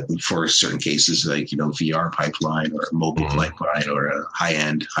for certain cases, like VR pipeline or mobile pipeline or a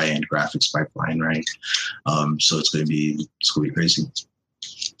high-end graphics pipeline, right? So it's going to be crazy.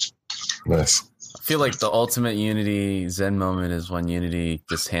 Nice. I feel like the ultimate Unity Zen moment is when Unity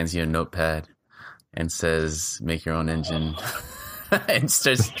just hands you a notepad and says, make your own engine and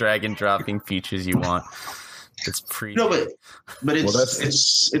starts drag and dropping features you want. It's pretty. No, but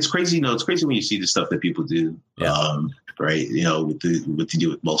it's crazy. It's crazy when you see the stuff that people do. Yeah. Right. What they do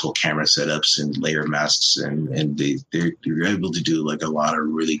with multiple camera setups and layer masks, and they're able to do like a lot of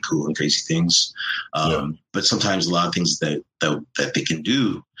really cool and crazy things. But sometimes a lot of things that they can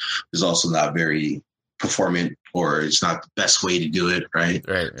do is also not very performant, or it's not the best way to do it. Right.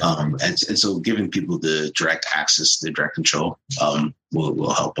 And so giving people the direct access, the direct control,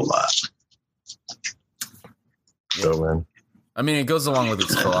 will help a lot. So, man. I mean, it goes along with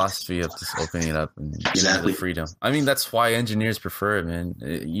its philosophy of just opening it up and the freedom. I mean, that's why engineers prefer it, man.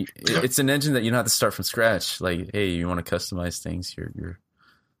 It's an engine that you don't have to start from scratch. Like, hey, you want to customize things, you're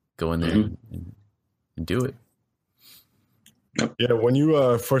go in there and do it. Yeah, when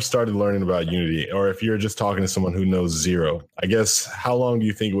you first started learning about Unity, or if you're just talking to someone who knows zero, I guess how long do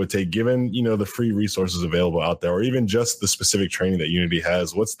you think it would take, given the free resources available out there, or even just the specific training that Unity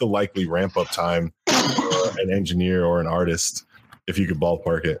has? What's the likely ramp up time for an engineer or an artist, if you could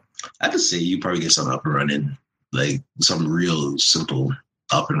ballpark it? I'd just say you probably get something up and running, like something real simple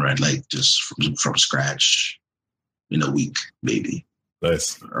up and running, like just from scratch in a week, maybe.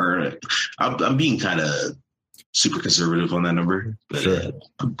 Nice. Or I'm being kind of super conservative on that number, but sure.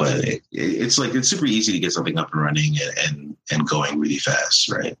 But it's like it's super easy to get something up and running and going really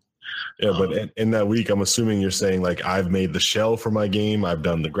fast, right? Yeah, but in that week, I'm assuming you're saying like I've made the shell for my game, I've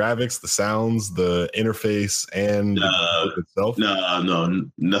done the graphics, the sounds, the interface, and the itself. No,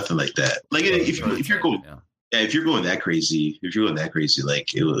 nothing like that. Like if you're going. Yeah. Yeah, if you're going that crazy,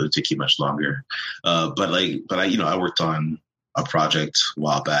 like it will take you much longer. But I worked on a project a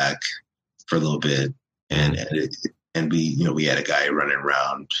while back for a little bit, and we had a guy running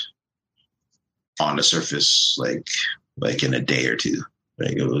around on the surface like in a day or two.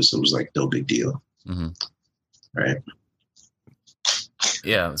 Like it was like no big deal, right?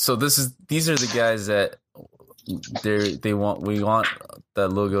 Yeah. So these are the guys that we want that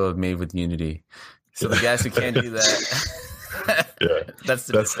logo of Made with Unity. So the guys who can't do that, yeah, that's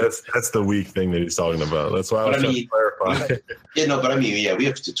the weak thing that he's talking about. That's why I was trying to clarify. We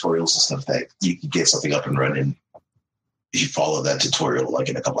have tutorials and stuff that you can get something up and running if you follow that tutorial like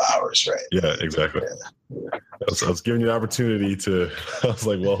in a couple of hours, right? Yeah, exactly. Yeah. I was giving you the opportunity to. I was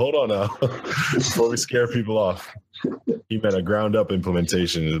like, well, hold on now, before we scare people off. He meant a ground up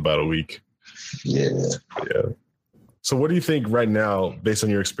implementation is about a week. Yeah. So what do you think right now, based on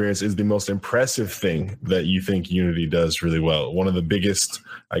your experience, is the most impressive thing that you think Unity does really well? One of the biggest,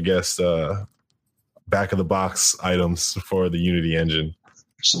 I guess, back of the box items for the Unity engine?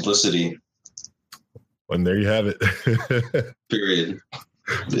 Simplicity. And there you have it. Period.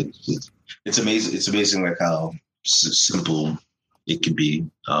 It's amazing. It's amazing like how simple it can be.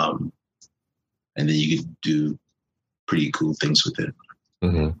 And then you can do pretty cool things with it.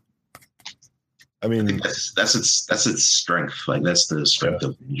 Mm-hmm. I mean, that's its strength. Like that's the strength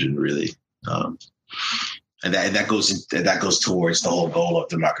of the engine, really. And that goes towards the whole goal of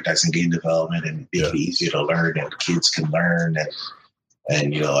democratizing game development and making it easier to learn, and kids can learn.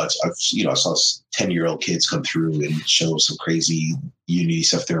 And I saw 10-year-old kids come through and show some crazy Unity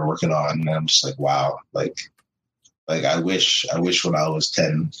stuff they were working on, and I'm just like, wow, like I wish when I was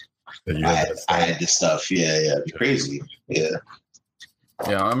 10 I had this stuff. Yeah, it'd be crazy. Yeah.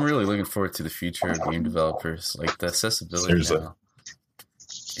 Yeah, I'm really looking forward to the future of game developers. Like the accessibility now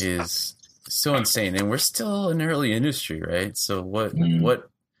is so insane, and we're still an early industry, right? So what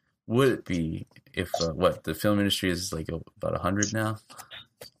would it be if the film industry is like about 100 now,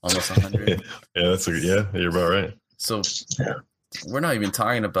 almost 100? Yeah, you're about right. So we're not even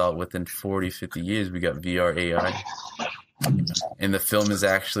talking about within 40, 50 years we got VR, AI, and the film is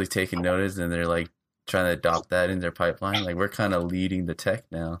actually taking notice, and they're like trying to adopt that in their pipeline. Like we're kind of leading the tech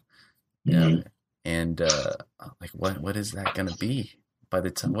now. Yeah. And like what is that going to be by the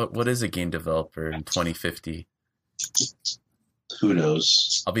time, what is a game developer in 2050? Who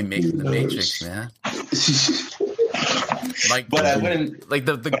knows? I'll be making the Matrix, man. Like, but I wouldn't. Like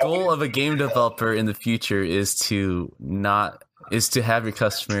the goal of a game developer in the future is to have your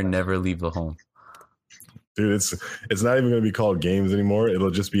customer never leave the home. Dude, it's not even going to be called games anymore. It'll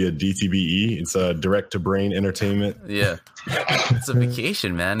just be a DTBE. It's a direct to brain entertainment. Yeah, it's a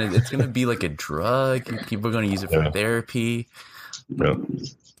vacation, man. It's going to be like a drug. People are going to use it for therapy.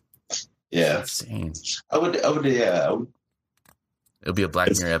 Yeah, it's insane. I would. It'll be a Black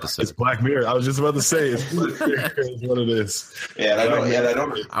Mirror episode. It's Black Mirror. I was just about to say it's Black Mirror is what it is. Yeah, I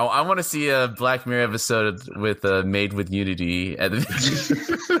don't. I want to see a Black Mirror episode with Made with Unity. There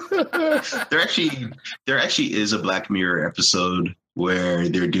actually is a Black Mirror episode where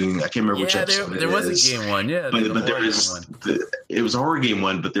they're doing. I can't remember which episode. There was a game one, but there was. It was a horror game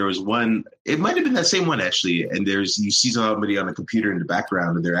one, but there was one. It might have been that same one actually. And you see somebody on a computer in the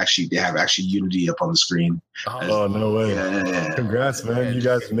background, and they have Unity up on the screen. Oh no way! Yeah. Congrats, man! You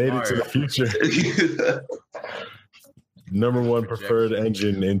guys made it to the future. Number one preferred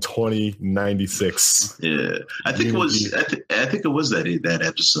engine in 2096. Yeah, I think it was. I think it was that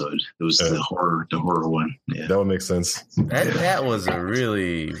episode. It was the horror one. Yeah, that would make sense. That was a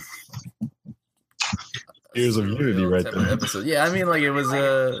really Years of Unity right there. Episode. Yeah, I mean, like it was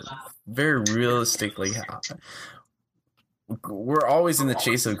a very realistic. Like we're always in the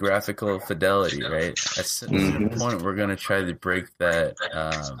chase of graphical fidelity, right? At some point, we're going to try to break that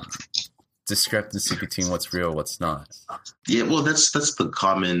discrepancy between what's real and what's not. Yeah, well, that's the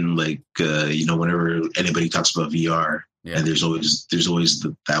common whenever anybody talks about VR, and there's always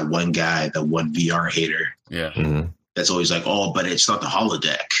that one guy, that one VR hater. Yeah, that's always like, oh, but it's not the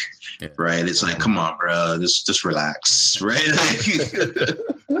holodeck. Yeah. Right, it's like, come on, bro, just relax, right?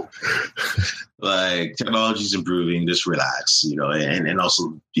 Like technology's improving, just relax, and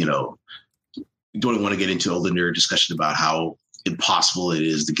also, you don't want to get into all the nerd discussion about how impossible it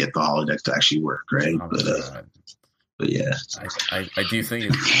is to get the holodeck to actually work, right? But yeah, I do think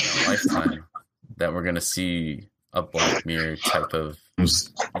it's a lifetime that we're gonna see a Black Mirror type of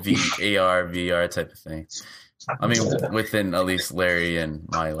AR, VR type of thing. I mean, within at least Larry and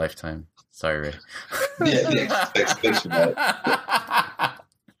my lifetime. Sorry, Ray. Yeah, thanks for that.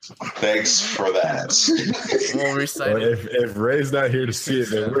 Thanks for that. We'll recite it. If Ray's not here to see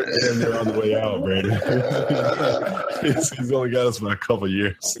it, then we're on the way out, Brandon. He's only got us for a couple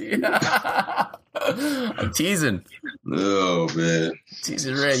years. Yeah. I'm teasing. Oh, man.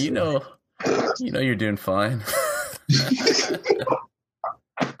 Teasing Ray. You know you're doing fine.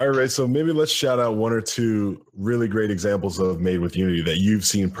 All right, so maybe let's shout out one or two really great examples of Made with Unity that you've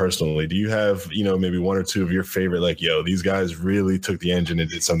seen personally. Do you have, maybe one or two of your favorite, like, these guys really took the engine and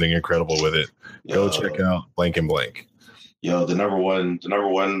did something incredible with it? Go check out Blank and Blank. The number one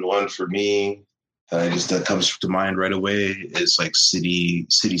for me that comes to mind right away is like City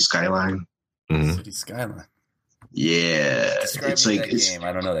Skyline. Mm-hmm. City Skyline. Yeah, it's like game.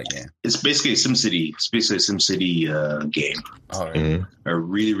 I don't know that game. It's basically a SimCity. It's basically a SimCity game. Oh, right. A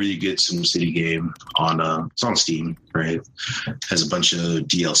really, really good SimCity game it's on Steam, right? Has a bunch of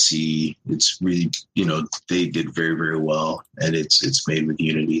DLC. It's really, they did very, very well, and it's made with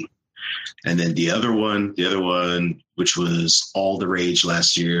Unity. And then the other one, which was all the rage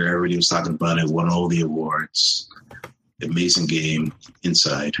last year, everybody was talking about it, won all the awards. Amazing game,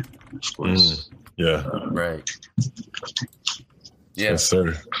 Inside, of course. Yeah. Right. Yeah. Yes,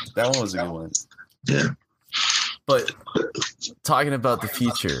 sir. That one was a good one. Yeah. But talking about the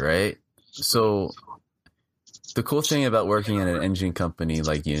future, right? So the cool thing about working at an engine company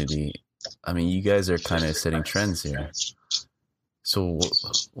like Unity, I mean, you guys are kind of setting trends here. So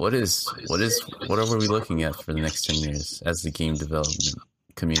what are we looking at for the next 10 years as the game development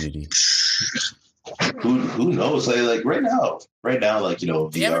community? Who knows? Like right now, like,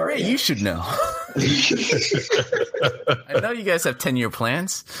 VR. Yeah, Ray, you should know. I know you guys have 10-year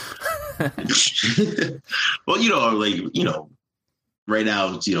plans. Well, right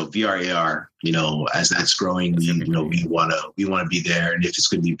now, VR, AR, as that's growing, we want to be there. And if it's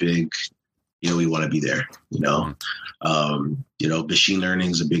going to be big, we want to be there, machine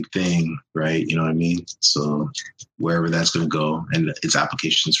learning is a big thing, right? You know what I mean? So wherever that's going to go and its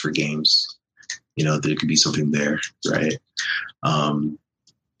applications for games, there could be something there, right?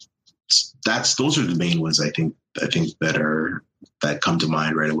 Those are the main ones I think that come to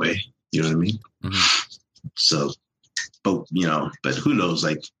mind right away. You know what I mean? Mm-hmm. So, but who knows?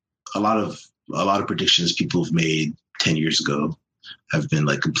 Like a lot of predictions people have made 10 years ago have been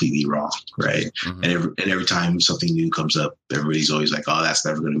like completely wrong, right? Mm-hmm. And every time something new comes up, everybody's always like, "Oh, that's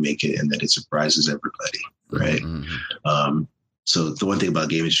never going to make it," and then it surprises everybody, right? Mm-hmm. So the one thing about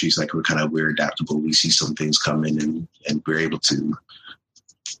game industry is like we're adaptable. We see some things coming, and we're able to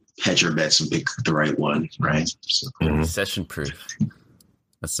hedge our bets and pick the right one, right? So, recession proof.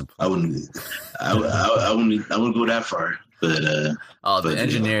 That's the. I wouldn't go that far, but the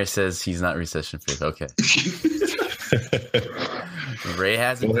engineer says he's not recession proof. Okay. Ray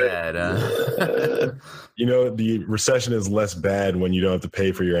has it bad. The recession is less bad when you don't have to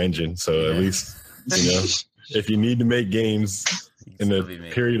pay for your engine. So at least, if you need to make games in a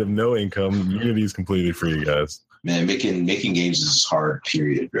period of no income, Unity is completely free, guys. Man, making games is hard,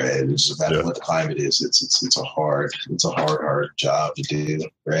 period, right? It's just about what the climate is. It's a hard job to do,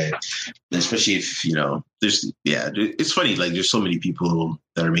 right? And especially if, it's funny, like there's so many people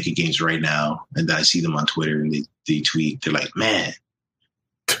that are making games right now and I see them on Twitter and they tweet, they're like, man,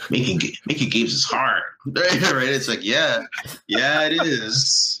 making games is hard, right? It's like, yeah, it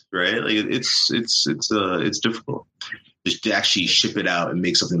is, right? Like it's difficult just to actually ship it out and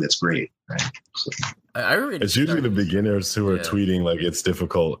make something that's great, right? So. It's usually the beginners who are tweeting like it's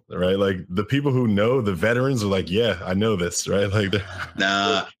difficult, right? Like the people who know, the veterans are like, yeah, I know this, right? Like,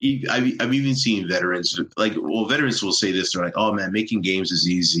 I've even seen veterans veterans will say this. They're like, oh man, making games is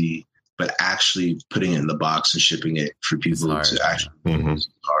easy, but actually putting it in the box and shipping it for people to actually is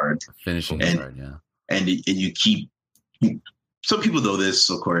hard. Finishing is hard, yeah. And you keep. Some people know this,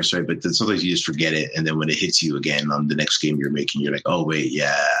 of course, right? But then sometimes you just forget it, and then when it hits you again on the next game you're making, you're like, "Oh wait,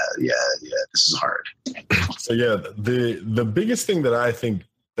 yeah, this is hard." So the biggest thing that I think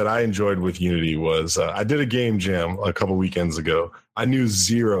that I enjoyed with Unity was I did a game jam a couple weekends ago. I knew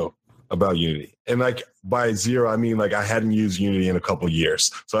zero about Unity, and like by zero, I mean like I hadn't used Unity in a couple years.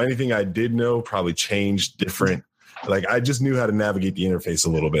 So anything I did know probably changed, different. Like I just knew how to navigate the interface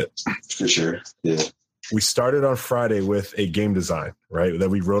a little bit. For sure, yeah. We started on Friday with a game design, right, that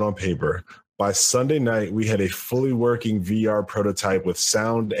we wrote on paper. By Sunday night, we had a fully working VR prototype with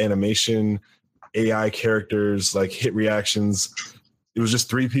sound, animation, AI characters, like hit reactions. It was just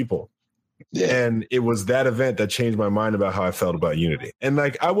 3 people. Yeah. And it was that event that changed my mind about how I felt about Unity. And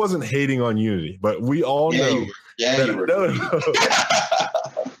like, I wasn't hating on Unity, but we all know it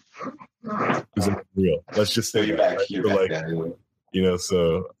was real. Let's just say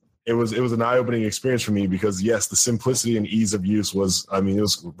so it was an eye-opening experience for me because yes, the simplicity and ease of use was, it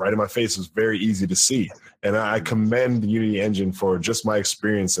was right in my face. It was very easy to see. And I commend the Unity engine for just my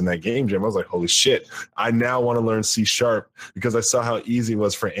experience in that game jam. I was like, holy shit, I now want to learn C# because I saw how easy it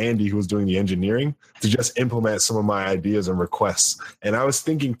was for Andy, who was doing the engineering, to just implement some of my ideas and requests. And I was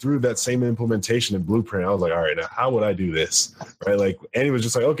thinking through that same implementation in Blueprint. I was like, all right, now how would I do this? Right? Like Andy was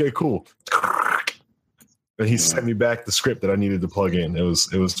just like, okay, cool. And he sent me back the script that I needed to plug in. It was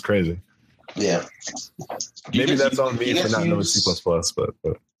crazy. Yeah. Maybe that's on me for not knowing C++, but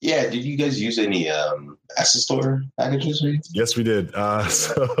yeah. Did you guys use any asset store packages? Yes, we did.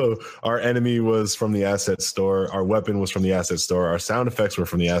 So our enemy was from the asset store. Our weapon was from the asset store. Our sound effects were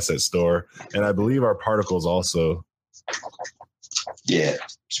from the asset store, and I believe our particles also. Yeah,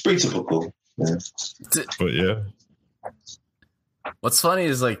 it's pretty typical. Yeah. But yeah. What's funny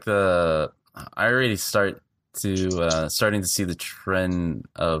is like I already starting to see the trend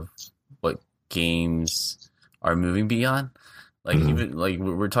of what games are moving beyond. Like even like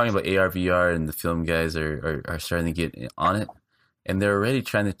we're talking about AR, VR, and the film guys are starting to get on it, and they're already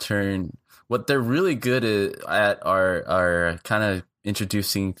trying to turn what they're really good at are kind of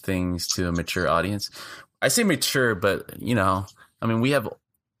introducing things to a mature audience. I say mature, but we have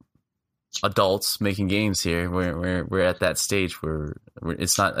adults making games here. We're at that stage where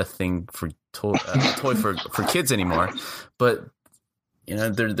it's not a thing for a toy for kids anymore, but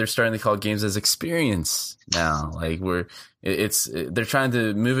they're starting to call games as experience now. Like they're trying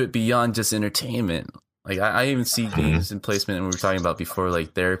to move it beyond just entertainment. Like I even see games in placement, and we were talking about before,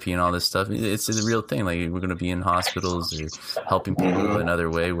 like therapy and all this stuff. It's a real thing. Like we're going to be in hospitals or helping people another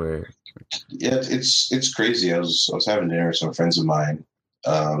way. Where it's crazy. I was having dinner with some friends of mine,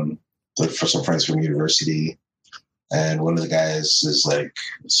 like for some friends from university, And one of the guys is like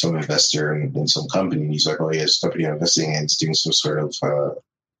some investor in some company. And he's like, oh, yeah, this company I'm investing in is doing some sort of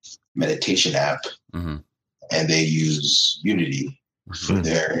meditation app. Mm-hmm. And they use Unity for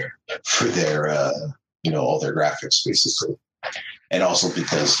their all their graphics, basically. And also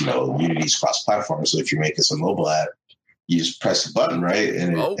because, Unity's cross-platform. So if you're making some mobile app, you just press a button, right?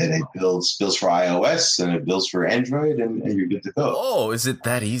 And it builds for iOS and it builds for Android and you're good to go. Oh, is it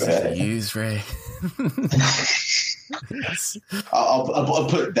that easy to use, Ray? I'll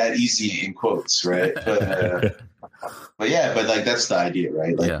put that easy in quotes, right? But like that's the idea,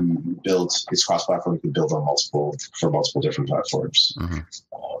 right? Like you build, it's cross-platform. You can build on multiple different platforms,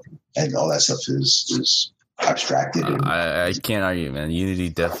 and all that stuff is abstracted. I can't argue, man. Unity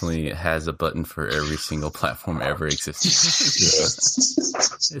definitely has a button for every single platform ever existing.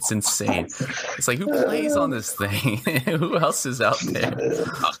 It's insane. It's like, who plays on this thing? Who else is out there?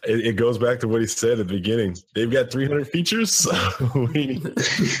 It goes back to what he said at the beginning. They've got 300 features.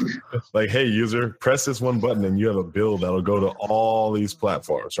 Like, hey, user, press this one button and you have a build that'll go to all these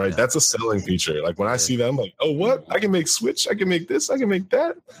platforms, right? That's a selling feature. Like when I see that, I'm like, oh, what? I can make Switch. I can make this. I can make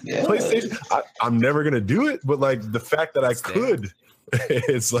that. Yeah. PlayStation. I'm never going to do it. But like the fact that I could,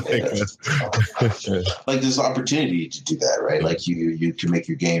 it's like like there's opportunity to do that, right? Like you can make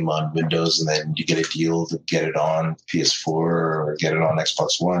your game on Windows and then you get a deal to get it on PS4 or get it on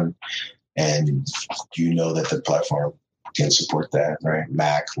Xbox One, and you know that the platform can support that, right?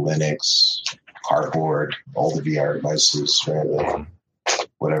 Mac, Linux, Cardboard, all the VR devices, right? Like,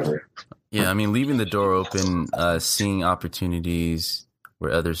 whatever. Yeah, I mean, leaving the door open, seeing opportunities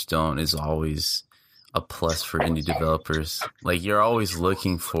where others don't is always a plus for indie developers. Like, you're always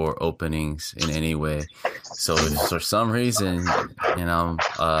looking for openings in any way. So if for some reason,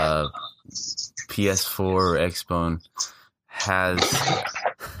 PS4 or Xbone has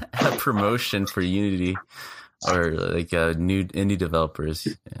a promotion for Unity or like new indie developers,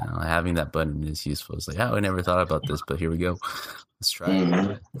 having that button is useful. It's like, oh, I never thought about this, but here we go. Let's try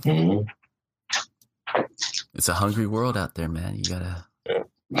it. Mm-hmm. It's a hungry world out there, man. You gotta be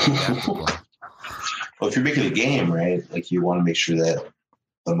adaptable. Well, if you're making a game, right, like you want to make sure that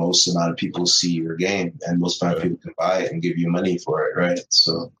the most amount of people see your game and most amount of people can buy it and give you money for it, right?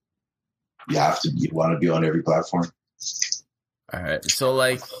 So you want to be on every platform. All right. So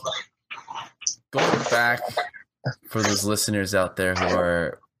like going back for those listeners out there who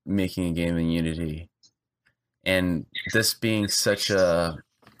are making a game in Unity and this being such a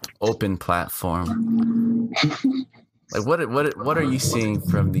open platform, like what are you seeing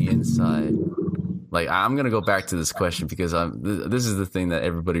from the inside? Like, I'm going to go back to this question because this is the thing that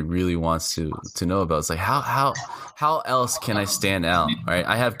everybody really wants to know about. It's like, how else can I stand out, right?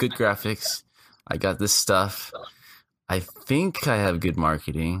 I have good graphics. I got this stuff. I think I have good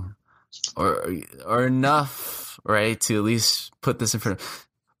marketing or enough, right, to at least put this in front of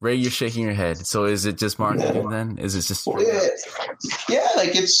Ray, you're shaking your head. So is it just marketing then? Is it just like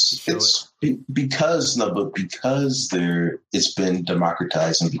it's because it's been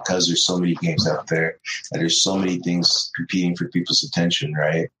democratized and because there's so many games out there and there's so many things competing for people's attention,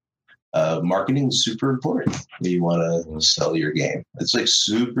 right? Marketing is super important when you want to sell your game. It's like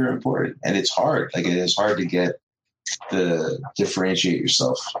super important, and it's hard. Like it is hard to differentiate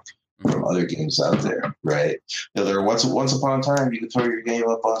yourself from other games out there, right? There once upon a time you could throw your game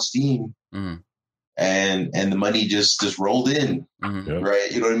up on Steam, and the money just rolled in,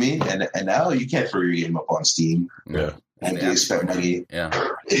 right? You know what I mean? And now you can't throw your game up on Steam, and you expect money. Yeah,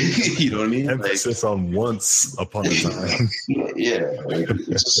 you know what I mean? Emphasis on once upon a time. Yeah, like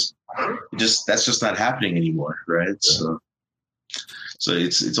it's just that's just not happening anymore, right? Yeah. So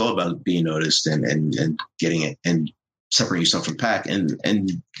it's all about being noticed and getting it and separate yourself from pack, and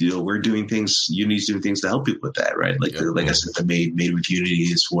we're doing things. Unity's doing things to help people with that, right? Like like I said, the made with Unity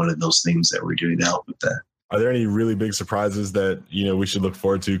is one of those things that we're doing to help with that. Are there any really big surprises that we should look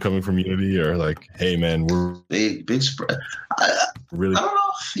forward to coming from Unity, or like, hey man, we're big surprise? Really? I don't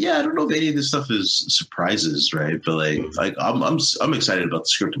know. I don't know if any of this stuff is surprises, right? But like I'm excited about the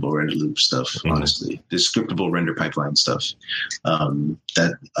scriptable render loop stuff. Honestly, the scriptable render pipeline stuff.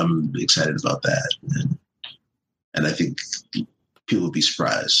 That I'm excited about that. And I think people will be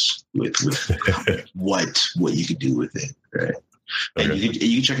surprised with what you could do with it, right? And you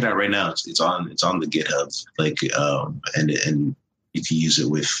can check it out right now. It's on the GitHub, and you can use it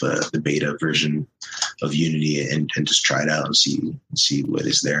with the beta version of Unity and just try it out and see what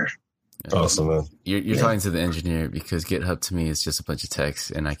is there. Awesome, man. You're talking to the engineer because GitHub to me is just a bunch of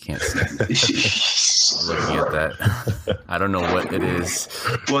text and I can't see looking at that. I don't know what it is.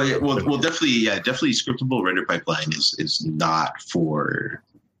 Well, definitely scriptable render pipeline is not for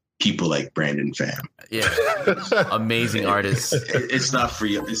people like Brandon Pham. Yeah, amazing artists. It's not for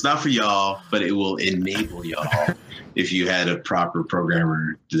you. It's not for y'all, but it will enable y'all if you had a proper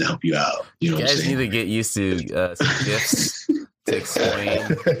programmer to help you out. You know, you guys need to get used to some gifts to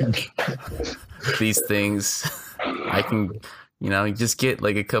explain these things. I can, just get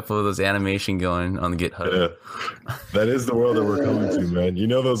like a couple of those animation going on the GitHub. Yeah. That is the world that we're coming to, man. You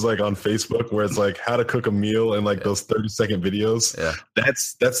know those like on Facebook where it's like how to cook a meal and like those 30-second videos? Yeah.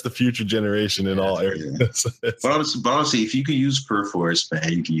 That's the future generation in all areas. But honestly, if you could use Perforce,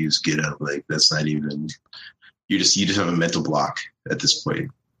 man, you can use GitHub. Like that's not even you just have a mental block at this point.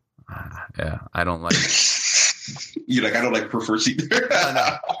 Yeah, I don't like You're like, I don't like Perforce either.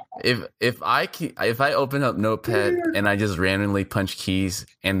 No. If I open up Notepad and I just randomly punch keys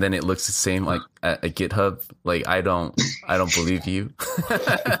and then it looks the same like a GitHub, like I don't believe you.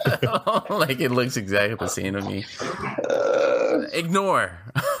 Like it looks exactly the same to me. Ignore.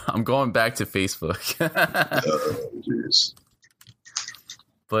 I'm going back to Facebook.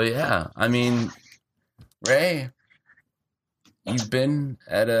 But yeah, I mean, Ray, you've been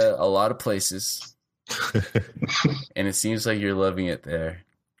at a lot of places. And it seems like you're loving it there.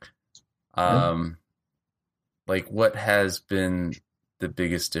 Like what has been the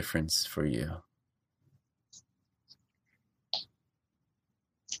biggest difference for you?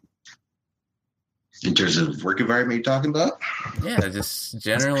 In terms of work environment you're talking about? Yeah, just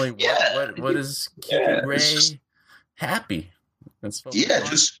generally what is keeping Ray happy? That's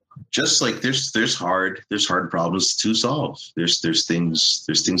just like there's hard problems to solve. There's things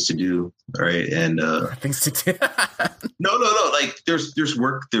to do, right? And things to do. No. Like there's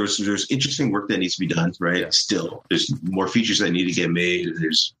work. There's interesting work that needs to be done, right? Yeah. Still, there's more features that need to get made.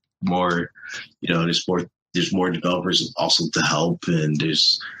 There's more, there's more developers also to help, and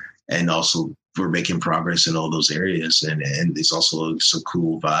also we're making progress in all those areas, and it's also a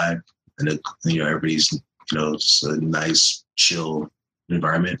cool vibe, and everybody's it's a nice chill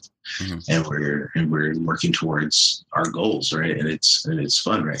environment, and we're working towards our goals, right? And it's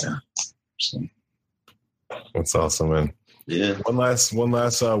fun right now. So. That's awesome, man. Yeah. One last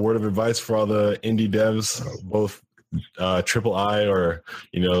word of advice for all the indie devs, both triple I or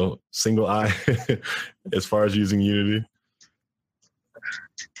single I, as far as using Unity.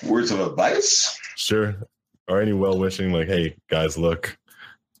 Words of advice? Sure. Or any well wishing, like, hey guys, look,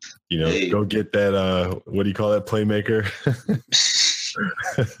 go get that. What do you call that? Playmaker.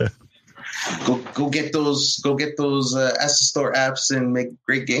 Go get those Asset Store apps and make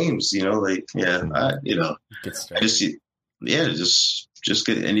great games. Just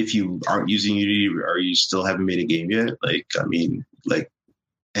get. And if you aren't using Unity, or you still haven't made a game yet, it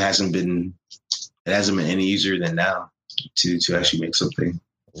hasn't been any easier than now to actually make something.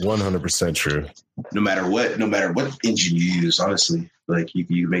 100% true. No matter what engine you use, honestly, like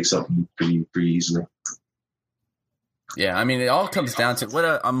you make something pretty easily. Yeah, I mean, it all comes down to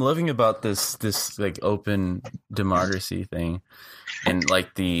what I'm loving about this like open democracy thing, and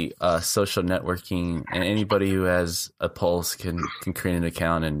like the social networking, and anybody who has a pulse can create an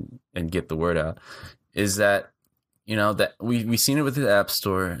account and get the word out. Is that that we've seen it with the App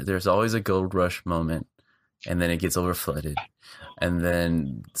Store. There's always a gold rush moment, and then it gets overflooded. And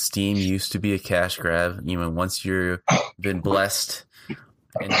then Steam used to be a cash grab. Once you've been blessed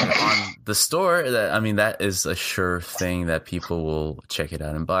and on the store, that is a sure thing that people will check it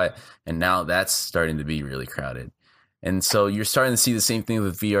out and buy it. And now that's starting to be really crowded. And so you're starting to see the same thing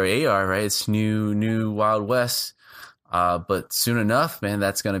with VR, AR, right? It's new Wild West. But soon enough, man,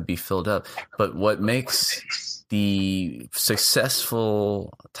 that's going to be filled up. But what makes the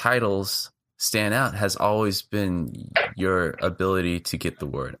successful titles stand out has always been your ability to get the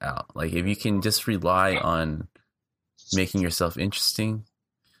word out. Like if you can just rely on making yourself interesting,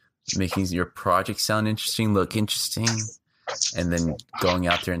 making your project sound interesting, look interesting, and then going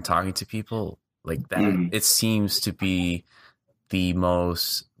out there and talking to people like that, it seems to be the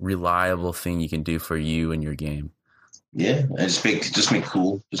most reliable thing you can do for you and your game. Yeah, and just make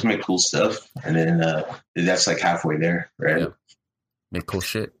cool stuff, and then that's like halfway there, right? Yep. Make cool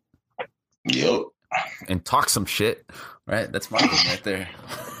shit. Yep. And talk some shit, right? That's my thing right there.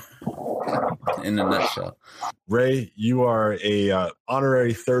 In a nutshell. Ray, you are a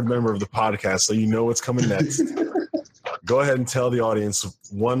honorary third member of the podcast, so you know what's coming next. Go ahead and tell the audience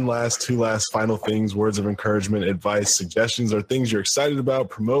two last final things, words of encouragement, advice, suggestions, or things you're excited about,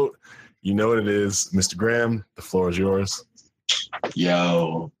 promote. You know what it is. Mr. Graham, the floor is yours.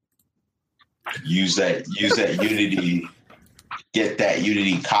 Yo, use that Unity. Get that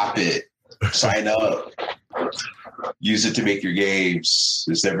Unity, cop it. Sign up. Use it to make your games.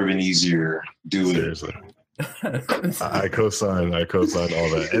 It's never been easier. Do it. Seriously. I co-sign all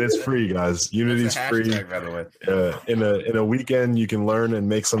that, and it's free, guys. Unity's free. By the way, in a weekend, you can learn and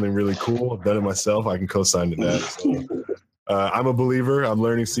make something really cool. I've done it myself. I can co-sign to that. So, I'm a believer. I'm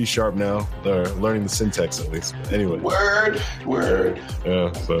learning C# now, or learning the syntax at least. But anyway, word.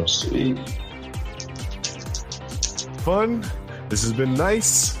 Yeah. So Sweet. Fun. This has been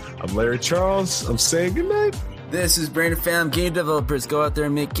nice. I'm Larry Charles. I'm saying goodnight. this is Brandon Fam. Game developers, go out there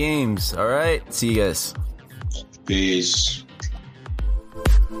and make games. All right, see you guys. Peace.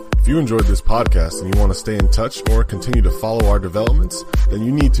 If you enjoyed this podcast and you want to stay in touch or continue to follow our developments, then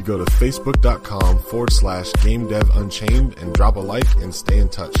you need to go to facebook.com/GameDevUnchained and drop a like and stay in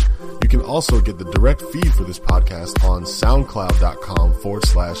touch. You can also get the direct feed for this podcast on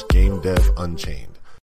soundcloud.com/GameDevUnchained.